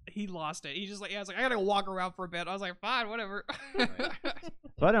 He lost it. He just I was like, I gotta walk around for a bit. I was like, fine, whatever.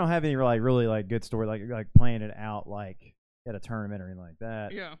 So I don't have any really good story like playing it out at a tournament or anything like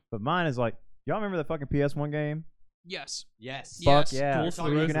that. Yeah. But mine is y'all remember the fucking PS1 game? Yes. Yes. Fuck Yes. yeah! Dual You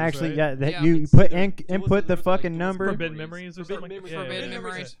Sclerosis, can actually right? Yeah. you It's put dual input the sclerosis, fucking dual number. Forbidden Memories or something like that? Forbidden Yeah.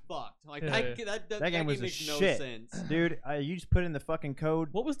 Memories. Fucked. Yeah. That game was a makes no shit. sense. Dude, you just put in the fucking code.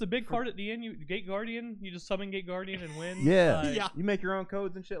 What was the big card at the end? Gate Guardian? You just summon Gate Guardian and win? Yeah. Yeah. You make your own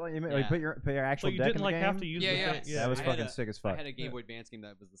codes and shit. You Yeah. put your actual So you deck didn't in the game. have to use Yeah, the yeah. thing. That was I fucking had a- sick as I fuck. had a Game Boy Advance game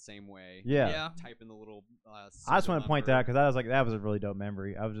that was the same way. Yeah. Yeah. Type in the little. I just want to point that out because because I was like, that was a really dope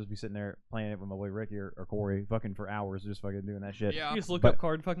memory. I would just be sitting there playing it with my boy Ricky or Corey, fucking for hours, just fucking doing that shit. Yeah. You just look But- up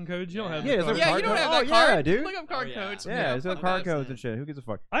card fucking codes. You don't have Yeah, the there's card. no Yeah, card you don't code. have Oh, that yeah, card. dude. Look up card Oh, yeah. codes. Yeah, there's no I'm card best codes then. and shit. Who gives a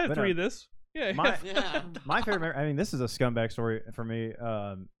fuck? I have But, 3 of this. Yeah. my- Yeah. My favorite memory, I mean, this is a scumbag story for me.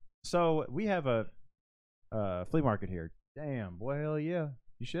 So we have a flea market here. Damn, boy, hell yeah.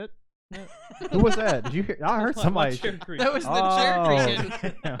 You shit? Who was that? Did you hear? I heard somebody. Cherry Creek. That was the Oh, chair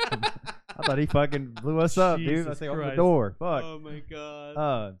drinking. damn. I thought he fucking blew us up, dude. I Jesus say open the Christ. door. Fuck. Oh my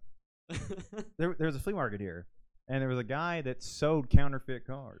god. There was a flea market here, and there was a guy that sold counterfeit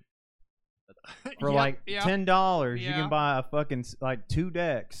cards for Yep, yeah. $10. You Yeah. can buy a fucking 2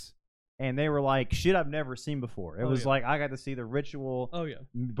 decks, and they were shit I've never seen before. It Oh, was yeah. I got to see the ritual Oh, yeah.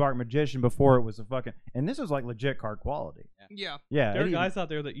 Dark Magician before it was a fucking, and this was legit card quality. Yeah. Yeah, There are it guys out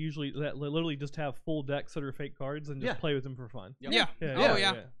there that literally just have full decks that are fake cards and just Yeah. play with them for fun. Yep. Yeah. Yeah. Oh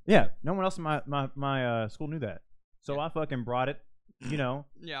yeah. yeah, no one else in my school knew that, so I fucking brought it.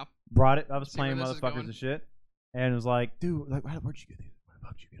 Yeah. Brought it. I was See where playing this is motherfuckers going. and shit, and it was dude, where'd you get these? Where the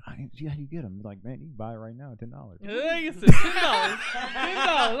fuck did you get them? How do you get them? Man, you can buy it right now at $10. Hey, you said $10.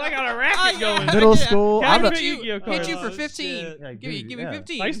 $10. I got a racket going. Middle yeah. school. Can I I'm get a- you Yu-Gi-Oh Hit cards? you for Oh, 15. shit. Yeah, Give me dude, yeah.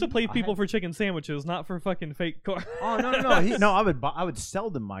 15. I used to play I people had- for chicken sandwiches, not for fucking fake cards. Oh no. I would sell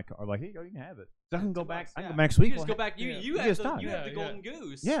them my card. Here you go, you can have it. So I can go $10, back. I can yeah. go next You week. can just go back. You Yeah. you You have get the stock. you have the Yeah, golden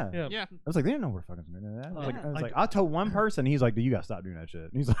goose. Yeah. Yeah. Yeah. I was like, they didn't know we're fucking doing that. I was like, Yeah. I, was I like, do- I told one person, he's like, dude, you gotta stop doing that shit.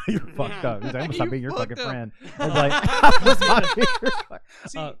 And he's like, you're fucked up. He's like, I'm gonna stop You being your fucking fucked up. friend. I was like, I'm gonna stop being your fucking-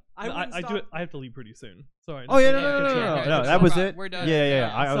 See, I no, wouldn't I do stop. it. I have to leave pretty soon. Sorry. Oh yeah, Yeah, no, okay, no, okay, no, okay. that was We're it. we're done. Yeah, yeah.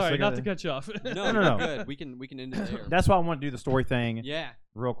 Yeah. I was Sorry, like, not to cut you off. No, No, you're no. good. We can end it there. That's why I want to do the story thing Yeah,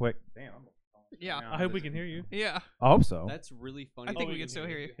 real quick. Damn. Yeah. I hope we can hear you. Yeah. I hope so. that's really funny. I think that we can still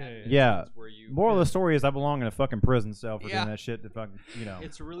hear you. had Yeah. instances where you- Moral of the story is I belong in a fucking prison cell for Yeah. doing that shit to fucking, you know.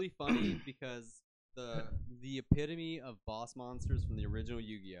 It's really funny because the epitome of boss monsters from the original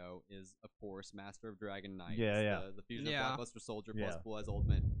Yu-Gi-Oh is, of course, Master of Dragon Knight. Yeah, It's yeah. The fusion Yeah. of Blockbuster Soldier Yeah. plus Blue Eyes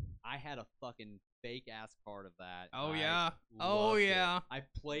Ultimate. I had a fucking fake ass card of that. Oh I yeah. Oh loved it. yeah. I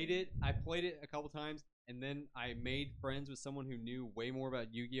played it a couple times, and then I made friends with someone who knew way more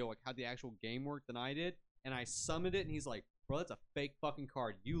about Yu-Gi-Oh, like how the actual game worked than I did. And I summoned it, and he's like, "Bro, that's a fake fucking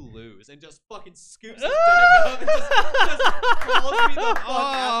card. You lose," and just fucking scoops his deck up and just calls me the fuck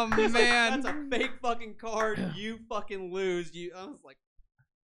out. Oh, He's like, man. that's a fake fucking card. You fucking lose. I was like, "I'm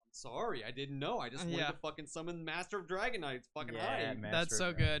sorry, I didn't know. I just wanted Yeah. to fucking summon Master of Dragon Knight. It's fucking hype." That's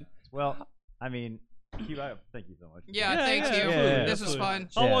so good. Well, I mean, Q, thank you so much. Yeah, Yeah, thanks yeah, you. absolutely, This was fun.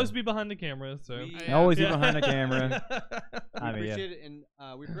 I'll Yeah. always be behind the camera. So. We- Yeah. Always be Yeah. behind the camera. We I mean, yeah. appreciate it,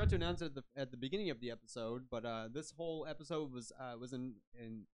 and we forgot to announce it at the beginning of the episode, but this whole episode was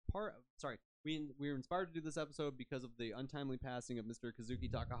in part. Sorry, we were inspired to do this episode because of the untimely passing of Mr.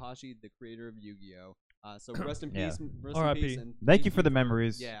 Kazuki Takahashi, the creator of Yu-Gi-Oh. So rest in Yeah. peace, rest R.I.P.. in peace, and Thank you for the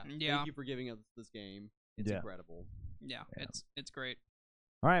memories. Yeah, Yeah. thank you for giving us this game. It's Yeah. incredible. Yeah, Yeah. it's great.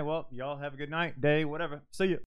 All right, well, y'all have a good night, day, whatever. See you.